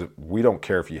 because we don't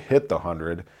care if you hit the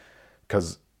 100,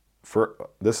 because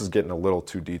this is getting a little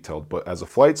too detailed, but as a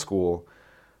flight school,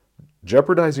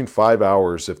 jeopardizing 5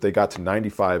 hours, if they got to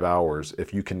 95 hours,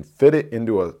 if you can fit it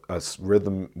into a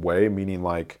rhythm way, meaning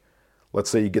like, let's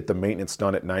say you get the maintenance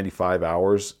done at 95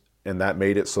 hours and that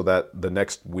made it so that the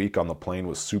next week on the plane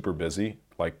was super busy,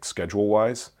 like schedule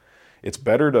wise, it's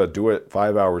better to do it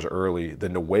 5 hours early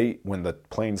than to wait when the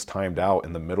plane's timed out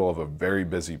in the middle of a very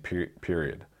busy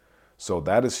period. So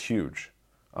that is huge.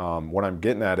 What I'm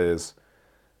getting at is,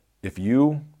 if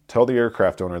you tell the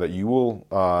aircraft owner that you will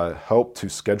help to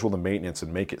schedule the maintenance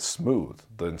and make it smooth,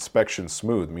 the inspection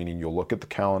smooth, meaning you'll look at the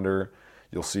calendar,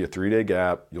 you'll see a 3-day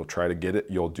gap, you'll try to get it,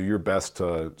 you'll do your best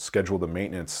to schedule the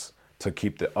maintenance to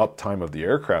keep the uptime of the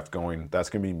aircraft going,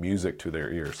 that's going to be music to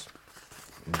their ears.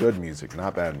 Good music,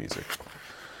 not bad music.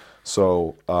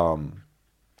 So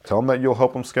tell them that you'll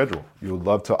help them schedule. You'd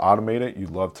love to automate it. You'd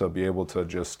love to be able to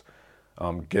just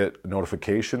get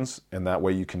notifications, and that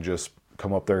way you can just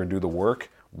come up there and do the work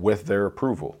with their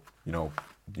approval. You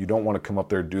don't want to come up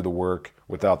there and do the work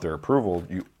without their approval.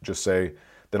 You just say,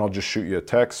 then I'll just shoot you a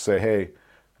text, say, hey,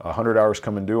 100 hours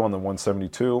coming due on the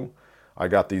 172. I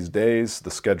got these days. The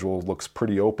schedule looks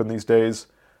pretty open these days.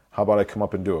 How about I come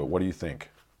up and do it? What do you think?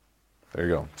 There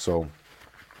you go. So,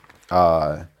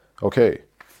 okay.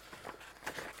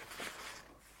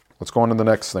 Let's go on to the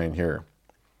next thing here.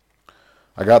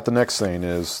 I got the next thing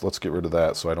is, let's get rid of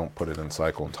that so I don't put it in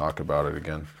cycle and talk about it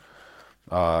again.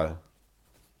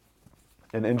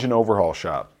 An engine overhaul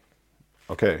shop.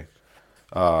 Okay.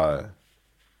 Uh,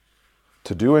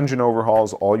 to do engine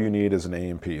overhauls, all you need is an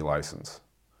A&P license.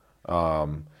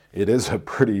 It is a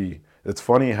pretty, it's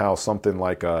funny how something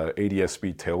like a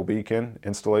ADS-B tail beacon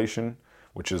installation,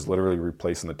 which is literally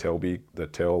replacing the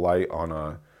tail light on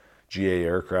a GA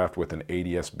aircraft with an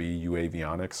ADS-B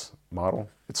UAvionics model.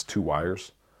 It's 2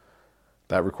 wires.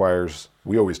 That requires,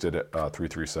 we always did it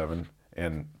 337,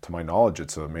 and to my knowledge,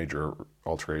 it's a major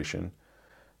alteration.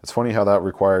 It's funny how that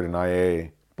required an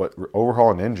IA, but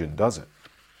overhaul an engine doesn't.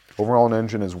 Overhaul an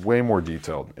engine is way more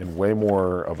detailed and way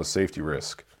more of a safety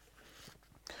risk.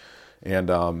 And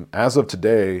as of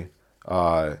today,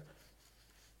 I'm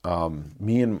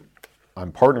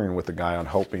partnering with a guy on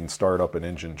helping start up an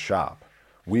engine shop.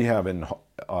 We have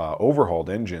overhauled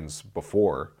engines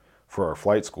before for our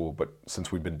flight school, but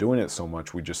since we've been doing it so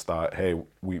much, we just thought, hey,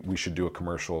 we should do a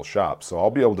commercial shop. So I'll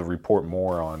be able to report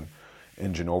more on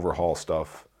engine overhaul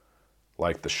stuff,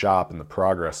 like the shop and the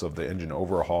progress of the engine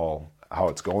overhaul, how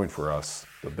it's going for us,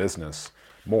 the business,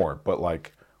 more. But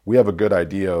like, we have a good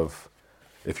idea of,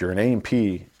 if you're an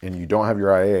A&P and you don't have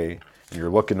your IA and you're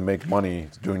looking to make money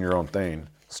doing your own thing,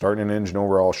 starting an engine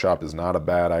overhaul shop is not a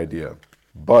bad idea.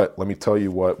 But let me tell you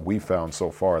what we found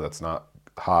so far that's not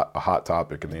a hot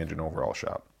topic in the engine overhaul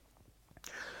shop.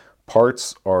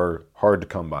 Parts are hard to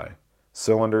come by.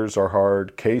 Cylinders are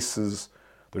hard. Cases,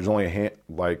 there's only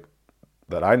like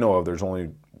that I know of, there's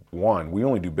only one. We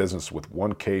only do business with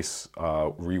one case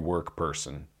rework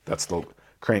person. That's the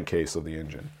crankcase of the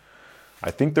engine. I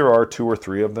think there are 2 or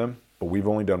 3 of them, but we've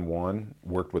only done one,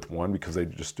 worked with one because they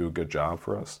just do a good job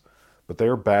for us. But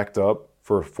they're backed up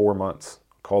for 4 months.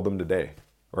 Called them today,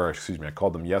 or excuse me, I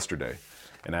called them yesterday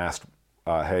and asked,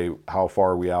 hey, how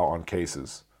far are we out on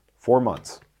cases? 4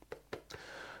 months.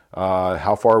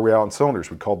 How far are we out on cylinders?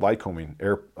 We called Lycoming,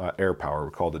 Air Power.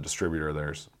 We called a distributor of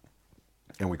theirs.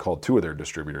 And we called 2 of their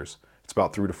distributors. It's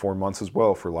about 3 to 4 months as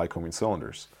well for Lycoming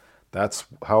cylinders. That's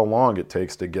how long it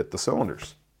takes to get the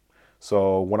cylinders.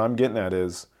 So what I'm getting at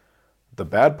is, the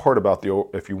bad part about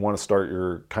if you want to start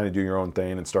do your own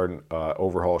thing and start an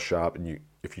overhaul shop, and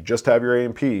if you just have your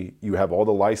A&P, you have all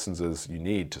the licenses you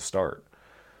need to start.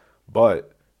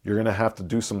 But you're going to have to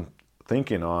do some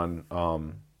thinking on,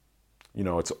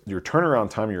 it's your turnaround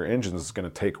time of your engines is going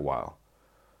to take a while.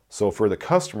 So for the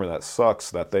customer, that sucks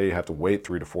that they have to wait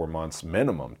 3 to 4 months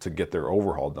minimum to get their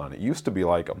overhaul done. It used to be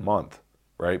like a month,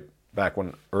 right? Back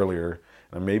when earlier,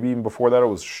 and maybe even before that, it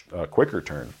was a quicker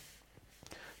turn.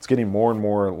 It's getting more and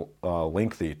more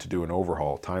lengthy to do an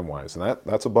overhaul time-wise, and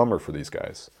that's a bummer for these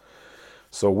guys.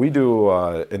 So we do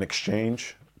an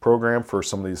exchange program for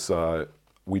some of these.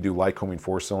 We do Lycoming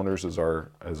 4 cylinders as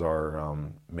our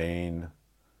main.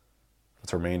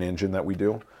 That's our main engine that we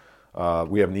do.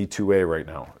 We have an E2A right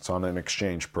now. It's on an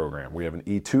exchange program. We have an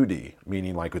E2D,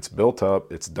 meaning like it's built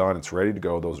up, it's done, it's ready to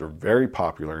go. Those are very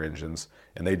popular engines,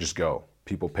 and they just go.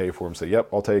 People pay for them, say, yep,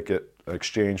 I'll take it,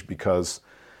 exchange, because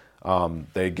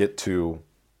they get to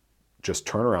just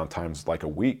turnaround times like a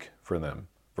week for them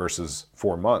versus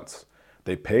 4 months.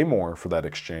 They pay more for that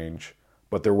exchange,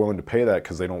 but they're willing to pay that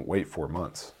because they don't wait 4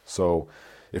 months. So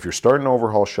if you're starting an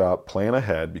overhaul shop, plan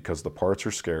ahead because the parts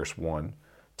are scarce, 1.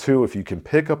 2, if you can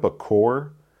pick up a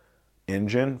core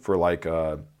engine for like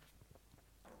a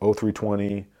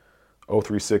 0320,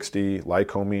 0360,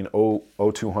 Lycoming,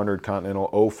 0200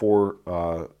 Continental,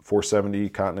 470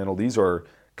 Continental. These are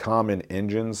common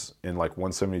engines in like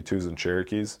 172s and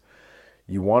Cherokees.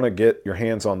 You want to get your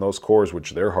hands on those cores,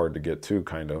 which they're hard to get too,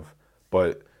 kind of.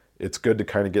 But it's good to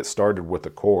kind of get started with a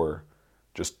core,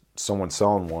 just someone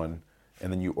selling one,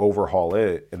 and then you overhaul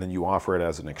it, and then you offer it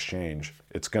as an exchange.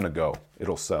 It's going to go.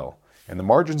 It'll sell. And the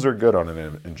margins are good on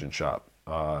an engine shop.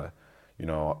 I'll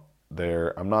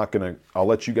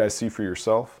let you guys see for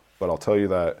yourself, but I'll tell you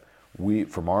that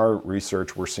from our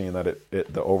research, we're seeing that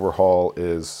the overhaul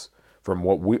is, from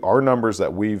our numbers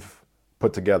that we've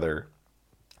put together,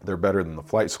 they're better than the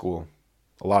flight school.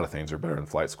 A lot of things are better than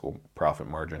flight school profit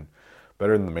margin,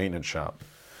 better than the maintenance shop.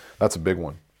 That's a big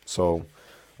one. So,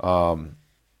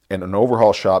 and an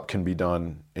overhaul shop can be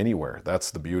done anywhere. That's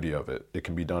the beauty of it. It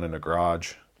can be done in a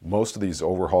garage. Most of these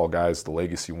overhaul guys, the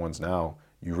legacy ones now,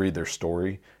 you read their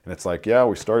story, and it's like, yeah,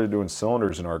 we started doing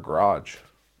cylinders in our garage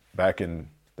back in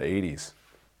the 80s.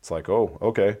 It's like, oh,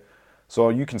 okay. So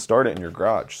you can start it in your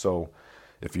garage. So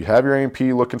if you have your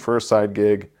A&P looking for a side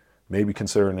gig, maybe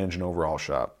consider an engine overhaul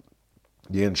shop.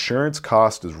 The insurance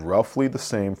cost is roughly the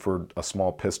same for a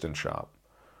small piston shop,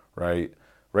 right?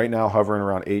 Right now, hovering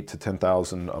around $8,000 to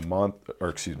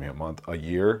 $10,000 a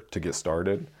year to get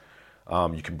started.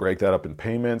 You can break that up in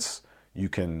payments. You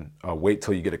can wait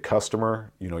till you get a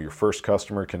customer. Your first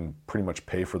customer can pretty much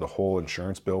pay for the whole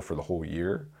insurance bill for the whole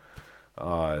year.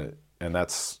 And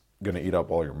that's going to eat up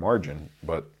all your margin,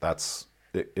 but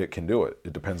it can do it.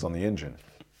 It depends on the engine.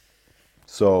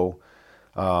 So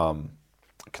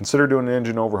consider doing an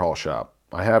engine overhaul shop.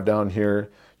 I have down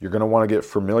here, you're going to want to get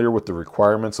familiar with the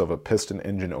requirements of a piston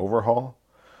engine overhaul.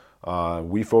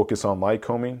 We focus on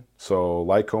Lycoming. So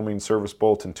Lycoming Service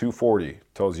Bulletin 240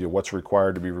 tells you what's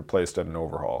required to be replaced at an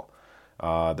overhaul.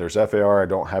 There's FAR, I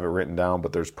don't have it written down,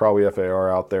 but there's probably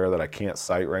FAR out there that I can't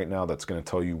cite right now that's going to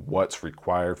tell you what's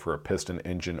required for a piston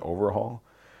engine overhaul.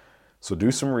 So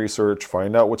do some research,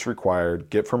 find out what's required,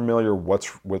 get familiar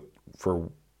with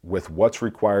what's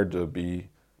required to be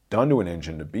done to an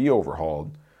engine to be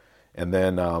overhauled. And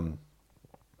then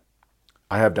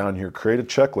I have down here, create a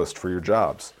checklist for your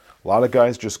jobs. A lot of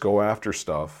guys just go after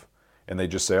stuff and they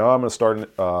just say, oh, I'm going to start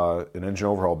an engine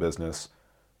overhaul business.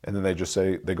 And then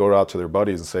they go out to their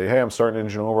buddies and say, hey, I'm starting an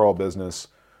engine overhaul business.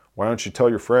 Why don't you tell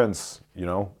your friends,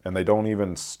 and they don't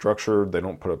even structure, they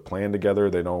don't put a plan together,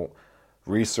 they don't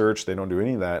research, they don't do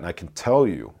any of that. And I can tell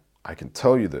you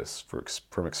this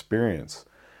from experience.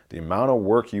 The amount of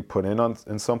work you put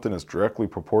in something is directly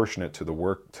proportionate to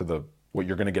what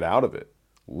you're going to get out of it.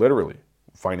 Literally,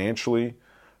 financially,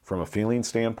 from a feeling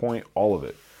standpoint, all of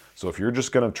it. So if you're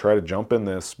just going to try to jump in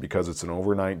this because it's an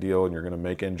overnight deal and you're going to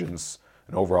make engines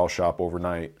an overhaul shop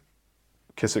overnight,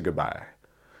 kiss it goodbye,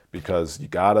 because you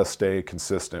got to stay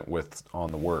consistent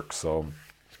on the work. So,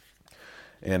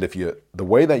 and the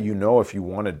way that if you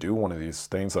want to do one of these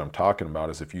things that I'm talking about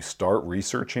is if you start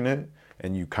researching it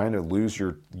and you kind of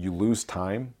lose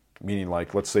time, meaning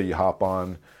like, let's say you hop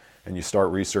on and you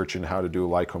start researching how to do a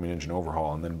Lycoming engine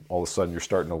overhaul, and then all of a sudden you're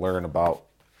starting to learn about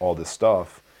all this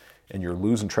stuff and you're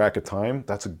losing track of time.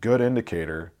 That's a good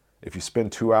indicator. If you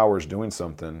spend 2 hours doing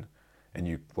something and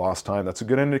you lost time, that's a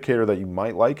good indicator that you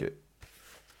might like it.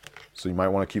 So you might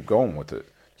want to keep going with it.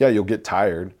 Yeah, you'll get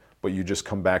tired, but you just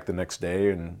come back the next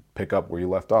day and pick up where you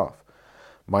left off.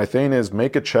 My thing is,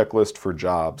 make a checklist for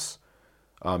jobs,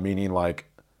 meaning like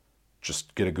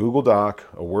just get a Google Doc,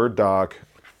 a Word doc,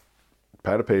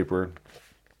 pad of paper,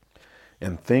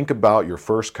 and think about your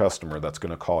first customer that's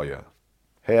going to call you.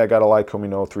 Hey, I got a Lycoming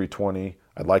 0320.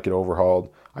 I'd like it overhauled.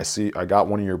 I got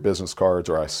one of your business cards,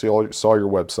 or I saw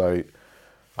your website.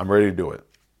 I'm ready to do it.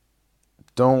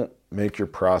 Don't make your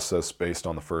process based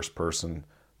on the first person.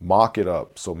 Mock it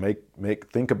up. So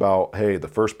think about, hey, the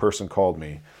first person called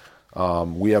me.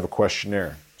 We have a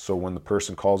questionnaire. So when the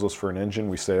person calls us for an engine,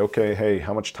 we say, okay, hey,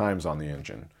 how much time's on the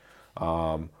engine?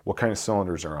 What kind of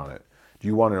cylinders are on it? Do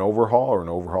you want an overhaul or an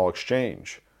overhaul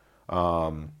exchange?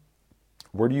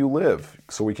 Where do you live?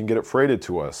 So we can get it freighted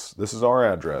to us. This is our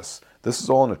address. This is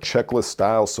all in a checklist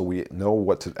style so we know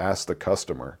what to ask the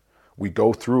customer. We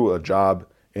go through a job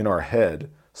in our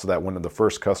head so that when the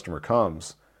first customer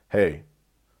comes, hey,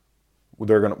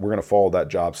 we're gonna follow that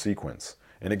job sequence.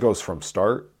 And it goes from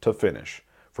start to finish,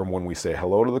 from when we say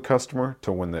hello to the customer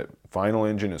to when the final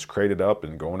engine is crated up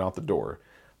and going out the door.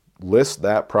 List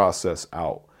that process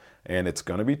out. And it's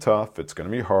gonna be tough, it's gonna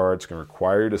be hard, it's gonna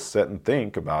require you to sit and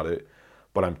think about it.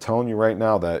 But I'm telling you right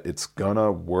now that it's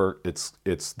gonna work. It's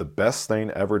the best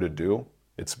thing ever to do.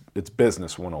 It's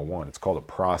business 101. It's called a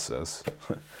process.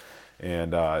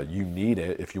 And you need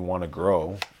it if you want to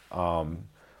grow.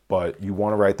 But you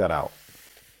want to write that out.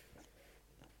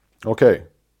 Okay.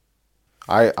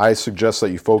 I suggest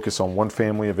that you focus on one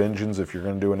family of engines if you're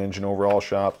going to do an engine overhaul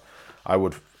shop. I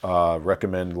would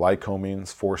recommend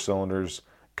Lycoming's 4 cylinders,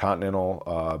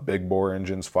 Continental big bore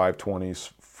engines,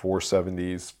 520s,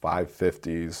 470s,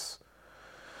 550s.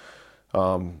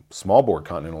 Small bore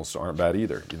Continentals aren't bad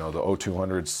either. The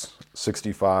 0200s,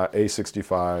 65,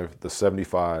 A65, the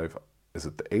 75, is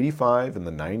it the 85 and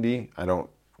the 90? Can't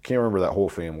remember that whole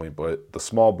family, but the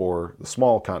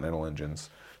small Continental engines.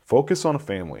 Focus on a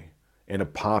family and a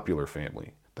popular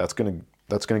family. That's gonna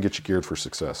get you geared for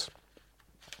success.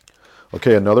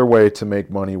 Okay, another way to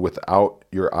make money without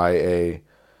your IA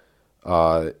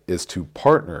is to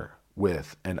partner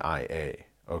with an IA.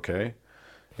 Okay,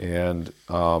 and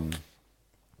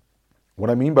what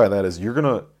I mean by that is you're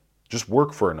gonna just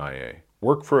work for an IA,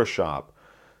 work for a shop.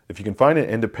 If you can find an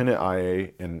independent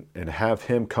IA and have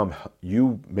him come,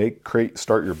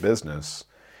 start your business,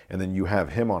 and then you have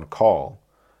him on call,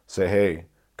 say, hey,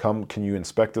 come, can you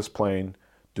inspect this plane,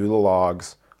 do the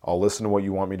logs, I'll listen to what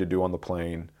you want me to do on the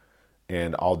plane,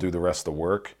 and I'll do the rest of the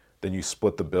work. Then you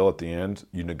split the bill at the end,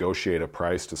 you negotiate a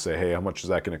price to say, hey, how much is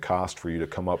that gonna cost for you to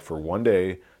come up for one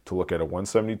day to look at a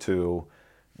 172?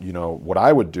 What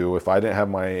I would do if I didn't have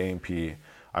my A&P,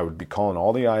 I would be calling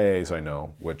all the IAs I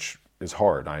know, which is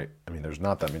hard. I mean, there's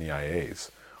not that many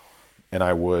IAs, and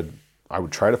I would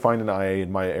try to find an IA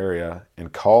in my area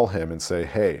and call him and say,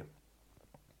 hey,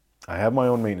 I have my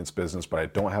own maintenance business, but I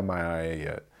don't have my IA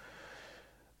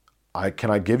yet. Can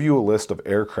I give you a list of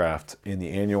aircraft in the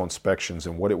annual inspections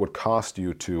and what it would cost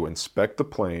you to inspect the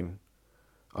plane,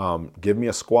 give me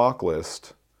a squawk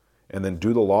list, and then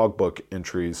do the logbook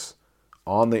entries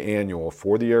on the annual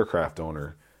for the aircraft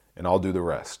owner, and I'll do the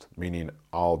rest. Meaning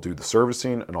I'll do the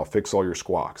servicing and I'll fix all your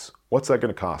squawks. What's that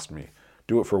going to cost me?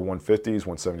 Do it for 150s,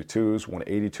 172s,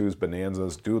 182s,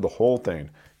 Bonanzas, do the whole thing.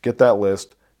 Get that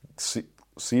list, see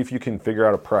if you can figure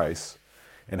out a price,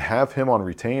 and have him on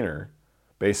retainer.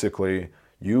 Basically,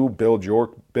 you build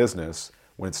your business.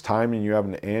 When it's time and you have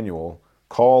an annual,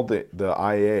 call the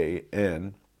IA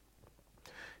in.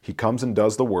 He comes and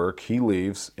does the work, he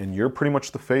leaves, and you're pretty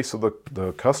much the face of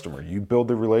the customer. You build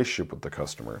the relationship with the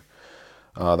customer.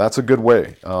 That's a good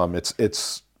way.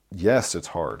 Yes, it's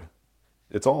hard.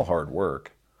 It's all hard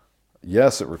work.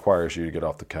 Yes, it requires you to get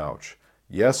off the couch.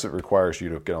 Yes, it requires you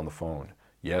to get on the phone.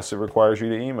 Yes, it requires you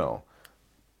to email.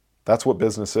 That's what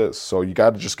business is. So you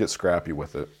got to just get scrappy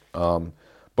with it.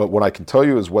 But what I can tell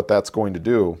you is what that's going to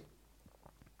do.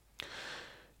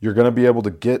 You're going to be able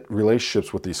to get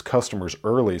relationships with these customers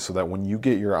early so that when you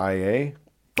get your IA,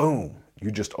 boom, you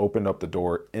just opened up the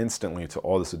door instantly to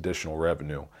all this additional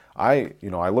revenue. I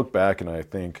look back and I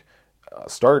think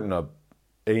starting a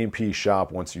A&P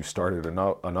shop, once you've started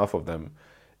enough of them,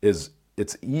 it's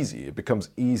easy. It becomes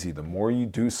easy. The more you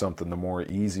do something, the more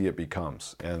easy it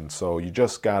becomes. And so you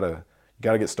just gotta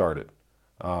get started.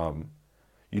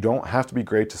 You don't have to be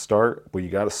great to start, but you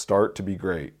got to start to be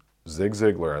great. Zig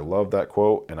Ziglar, I love that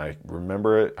quote, and I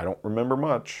remember it. I don't remember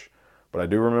much, but I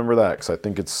do remember that because I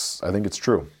think it's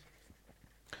true.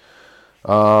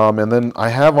 And then I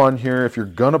have on here, if you're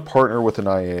gonna partner with an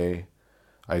IA,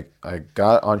 I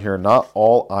got on here, not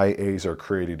all IAs are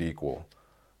created equal.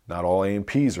 Not all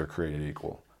A&Ps are created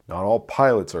equal. Not all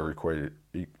pilots are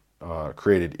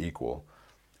created equal.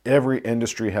 Every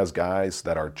industry has guys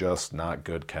that are just not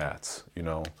good cats,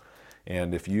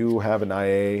 And if you have an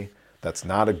IA that's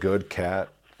not a good cat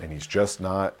and he's just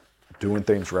not doing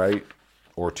things right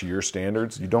or to your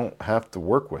standards, you don't have to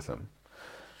work with him.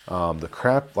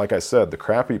 Like I said, the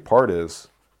crappy part is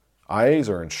IAs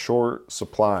are in short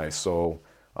supply. So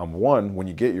one, when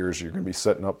you get yours, you're going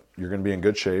to be in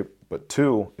good shape. But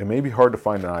two, it may be hard to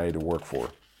find an IA to work for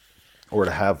or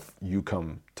to have you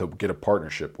come to get a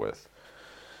partnership with.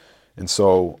 And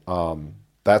so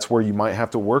that's where you might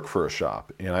have to work for a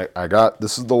shop. And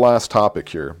this is the last topic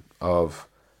here of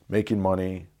making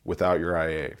money without your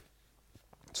IA.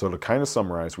 So to kind of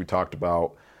summarize, we talked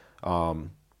about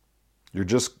you're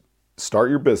just start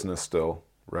your business still,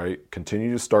 right?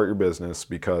 Continue to start your business,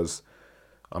 because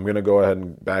I'm going to go ahead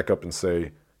and back up and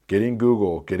say getting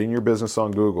your business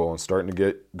on Google and starting to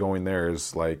get going there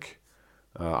is like,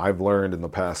 I've learned in the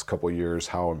past couple of years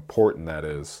how important that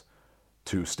is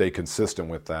to stay consistent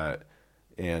with that.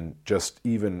 And just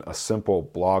even a simple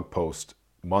blog post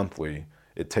monthly,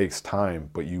 it takes time,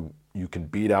 but you can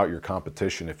beat out your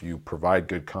competition if you provide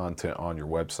good content on your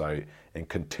website and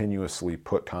continuously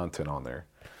put content on there.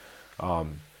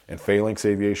 And Phalanx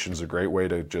Aviation is a great way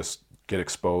to just get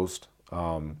exposed,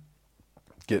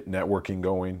 get networking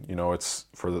going.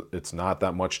 It's not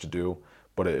that much to do,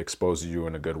 but it exposes you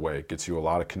in a good way. It gets you a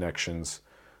lot of connections,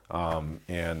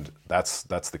 and that's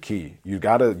the key. You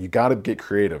gotta get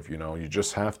creative. You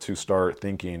just have to start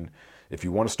thinking. If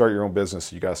you want to start your own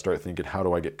business, you got to start thinking, how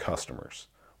do I get customers?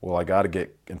 Well, I got to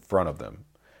get in front of them.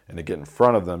 And to get in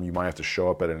front of them, you might have to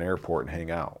show up at an airport and hang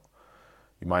out.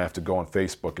 You might have to go on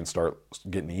Facebook and start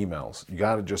getting emails. You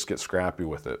got to just get scrappy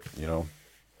with it.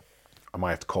 I might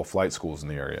have to call flight schools in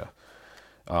the area.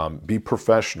 Be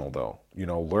professional though.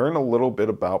 Learn a little bit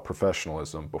about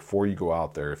professionalism before you go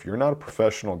out there. If you're not a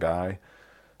professional guy,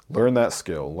 learn that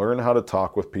skill. Learn how to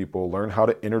talk with people. Learn how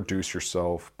to introduce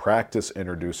yourself. Practice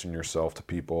introducing yourself to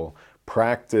people.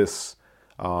 Practice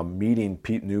meeting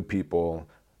new people.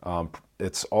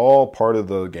 It's all part of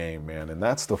the game, man. And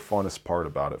that's the funnest part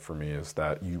about it for me, is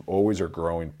that you always are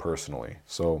growing personally.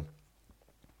 So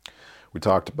we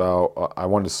talked about, I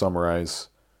wanted to summarize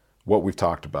what we've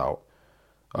talked about.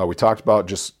 We talked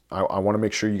about I want to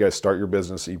make sure you guys start your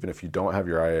business even if you don't have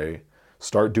your IA.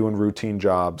 Start doing routine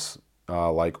jobs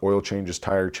like oil changes,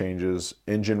 tire changes,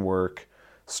 engine work.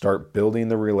 Start building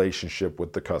the relationship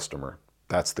with the customer.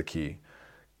 That's the key.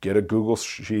 Get a Google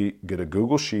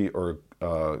sheet or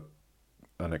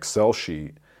an Excel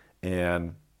sheet,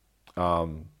 and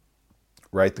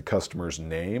write the customer's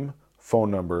name,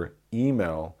 phone number,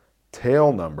 email,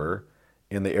 tail number,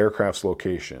 and the aircraft's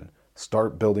location.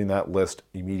 start building that list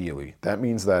immediately. That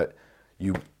means that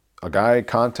a guy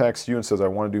contacts you and says, I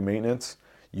want to do maintenance.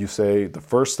 You say, the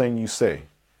first thing you say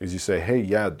is you say, hey,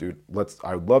 yeah, dude,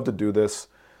 I would love to do this.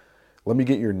 Let me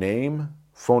get your name,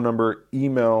 phone number,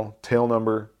 email, tail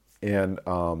number, and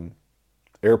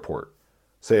airport.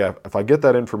 Say, if I get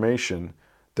that information,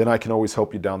 then I can always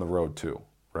help you down the road too,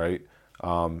 right?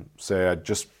 Say,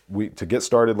 to get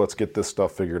started, let's get this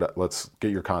stuff figured out. Let's get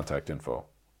your contact info,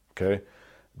 okay?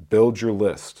 Build your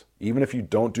list, even if you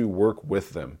don't do work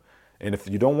with them. And if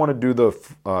you don't want to do the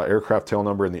aircraft tail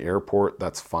number in the airport,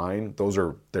 that's fine.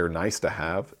 They're nice to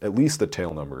have, at least the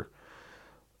tail number.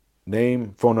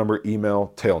 Name, phone number,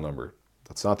 email, tail number.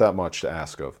 That's not that much to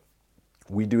ask of.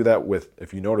 We do that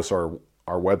if you notice our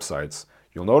websites,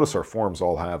 you'll notice our forms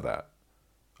all have that.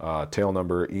 Tail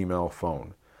number, email,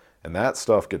 phone. And that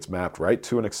stuff gets mapped right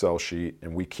to an Excel sheet,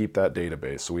 and we keep that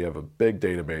database. So we have a big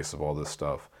database of all this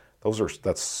stuff.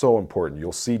 That's so important.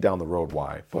 You'll see down the road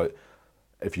why. But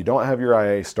if you don't have your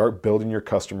IA, start building your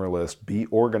customer list. Be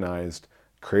organized.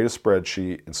 Create a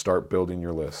spreadsheet and start building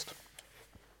your list.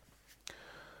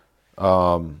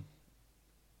 Okay,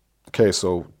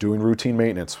 so doing routine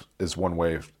maintenance is one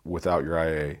way without your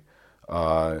IA.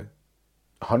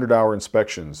 100-hour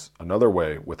inspections, another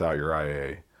way without your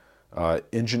IA.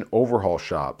 Engine overhaul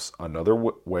shops, another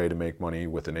way to make money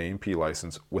with an A&P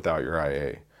license without your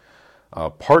IA.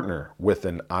 Partner with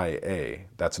an IA.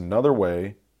 That's another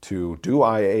way to do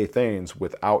IA things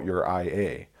without your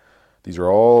IA. These are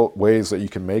all ways that you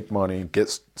can make money,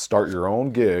 start your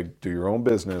own gig, do your own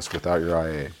business without your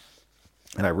IA.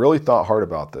 And I really thought hard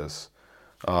about this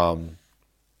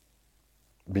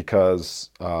because,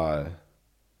 and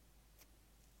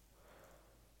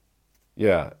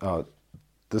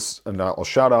I'll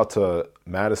shout out to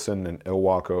Madison and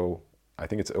Ilwaco. I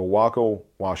think it's Ilwaco,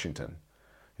 Washington.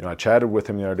 I chatted with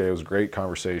him the other day. It was a great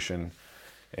conversation.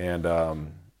 And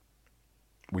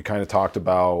we kind of talked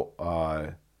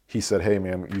about, he said, hey,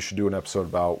 man, you should do an episode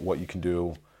about what you can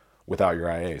do without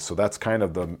your IA. So that's kind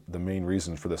of the main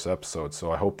reason for this episode.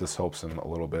 So I hope this helps him a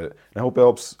little bit. And I hope it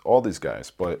helps all these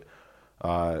guys. But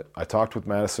I talked with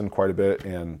Madison quite a bit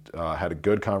and had a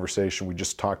good conversation. We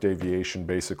just talked aviation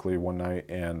basically one night.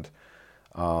 And,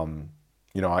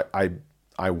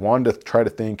 I wanted to try to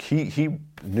think. He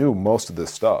knew most of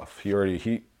this stuff.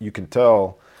 You can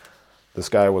tell this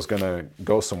guy was going to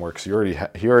go somewhere because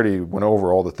he already went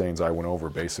over all the things I went over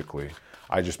basically.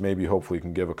 I just hopefully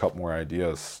can give a couple more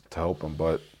ideas to help him.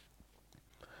 But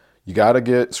you got to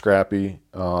get scrappy.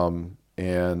 I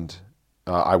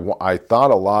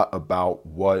thought a lot about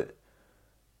what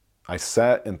I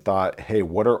sat and thought, hey,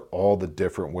 what are all the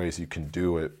different ways you can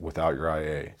do it without your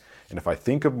IA? And if I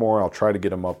think of more, I'll try to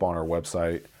get them up on our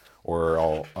website or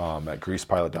I'll at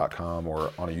greasepilot.com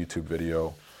or on a YouTube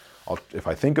video. If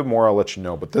I think of more, I'll let you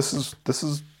know. But this is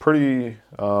pretty.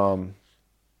 I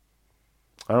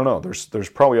don't know. There's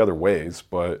probably other ways,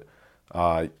 but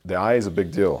the IA is a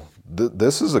big deal.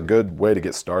 This is a good way to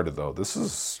get started, though. This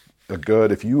is a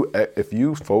good if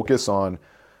you focus on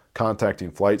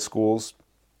contacting flight schools,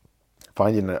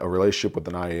 finding a relationship with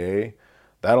an IA,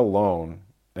 that alone,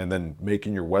 and then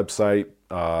making your website,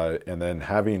 and then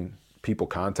having people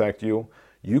contact you,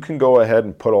 you can go ahead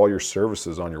and put all your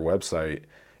services on your website,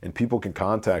 and people can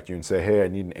contact you and say, hey, I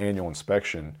need an annual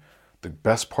inspection. The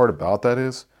best part about that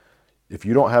is, if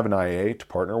you don't have an IA to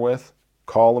partner with,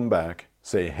 call them back,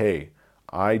 say, hey,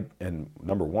 and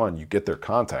number one, you get their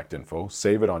contact info,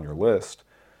 save it on your list,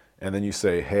 and then you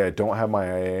say, hey, I don't have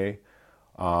my IA,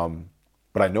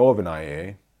 but I know of an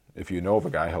IA. If you know of a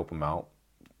guy, help him out.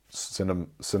 Send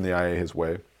the IA his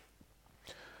way.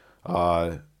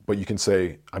 But you can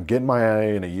say, I'm getting my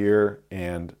IA in a year,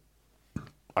 and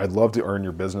I'd love to earn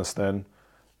your business then.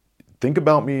 Think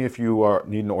about me if you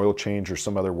need an oil change or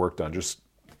some other work done. Just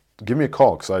give me a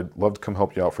call because I'd love to come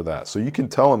help you out for that. So you can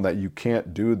tell them that you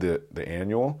can't do the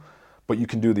annual, but you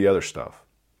can do the other stuff.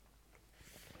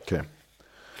 Okay.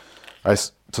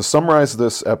 To summarize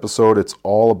this episode, it's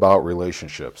all about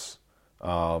relationships.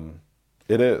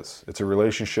 It is. It's a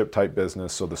relationship type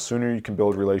business. So the sooner you can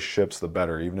build relationships, the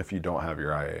better, even if you don't have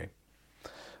your IA.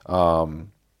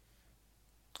 And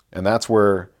that's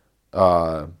where,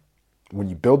 when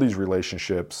you build these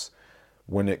relationships,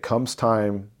 when it comes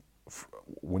time,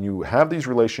 when you have these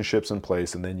relationships in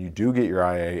place and then you do get your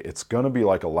IA, it's going to be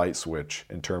like a light switch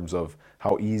in terms of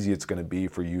how easy it's going to be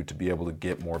for you to be able to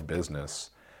get more business.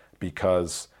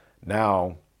 Because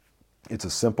now it's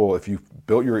as simple, if you've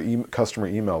built your customer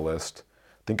email list,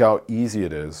 think how easy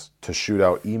it is to shoot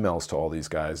out emails to all these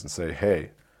guys and say,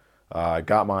 hey, I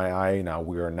got my IA now.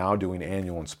 We are now doing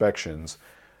annual inspections.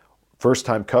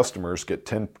 First-time customers get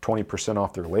 10-20%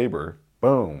 off their labor.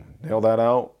 Boom, nail that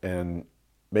out. And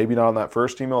maybe not on that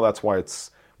first email. That's why it's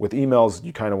with emails,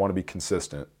 you kind of want to be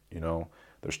consistent.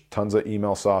 There's tons of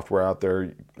email software out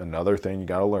there. Another thing you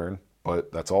got to learn,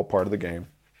 but that's all part of the game.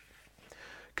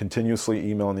 Continuously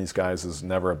emailing these guys is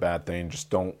never a bad thing. Just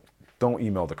don't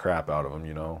email the crap out of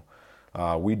them.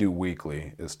 We do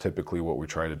weekly is typically what we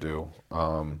try to do,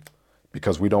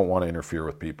 because we don't want to interfere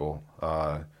with people.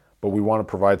 But we want to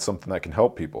provide something that can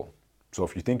help people. So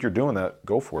if you think you're doing that,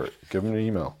 go for it. Give them an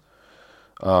email.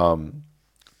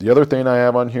 The other thing I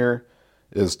have on here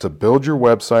is to build your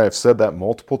website. I've said that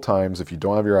multiple times. If you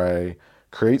don't have your IA,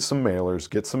 create some mailers,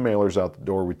 get some mailers out the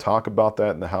door. We talk about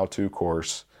that in the how-to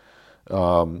course.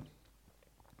 Build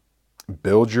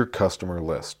your customer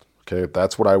list. Okay,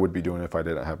 that's what I would be doing if I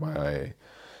didn't have my IA.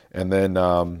 And then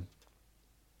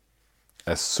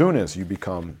as soon as you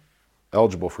become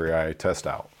eligible for your IA, test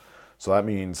out. So that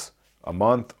means a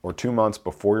month or 2 months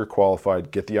before you're qualified,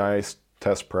 get the IA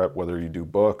test prep, whether you do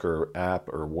book or app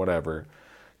or whatever.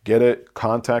 Get it,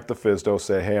 contact the FSDO,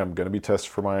 say, hey, I'm going to be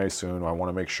tested for my IA soon. I want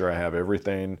to make sure I have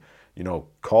everything.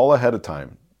 Call ahead of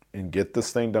time and get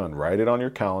this thing done. Write it on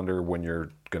your calendar when you're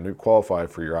going to qualify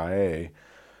for your IA.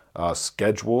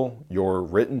 Schedule your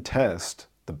written test.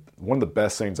 One of the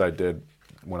best things I did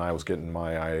when I was getting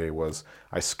my IA was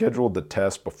I scheduled the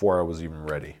test before I was even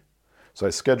ready. So I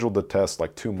scheduled the test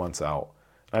like 2 months out.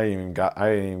 I ain't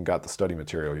even got the study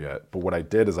material yet. But what I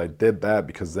did is I did that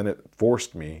because then it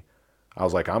forced me. I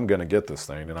was like, I'm going to get this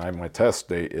thing, and my test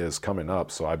date is coming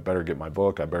up, so I better get my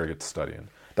book. I better get to studying.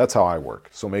 That's how I work.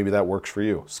 So maybe that works for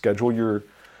you. Schedule your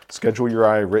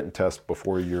IA written test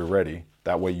before you're ready.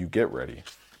 That way you get ready.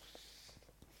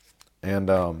 And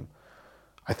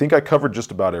I think I covered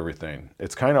just about everything.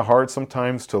 It's kind of hard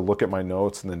sometimes to look at my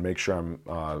notes and then make sure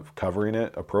I'm covering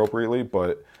it appropriately,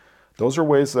 but those are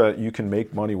ways that you can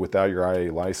make money without your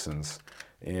IA license.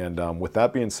 And with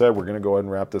that being said, we're going to go ahead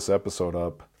and wrap this episode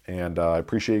up. And I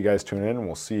appreciate you guys tuning in, and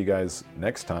we'll see you guys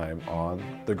next time on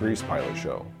The Grease Pilot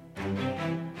Show.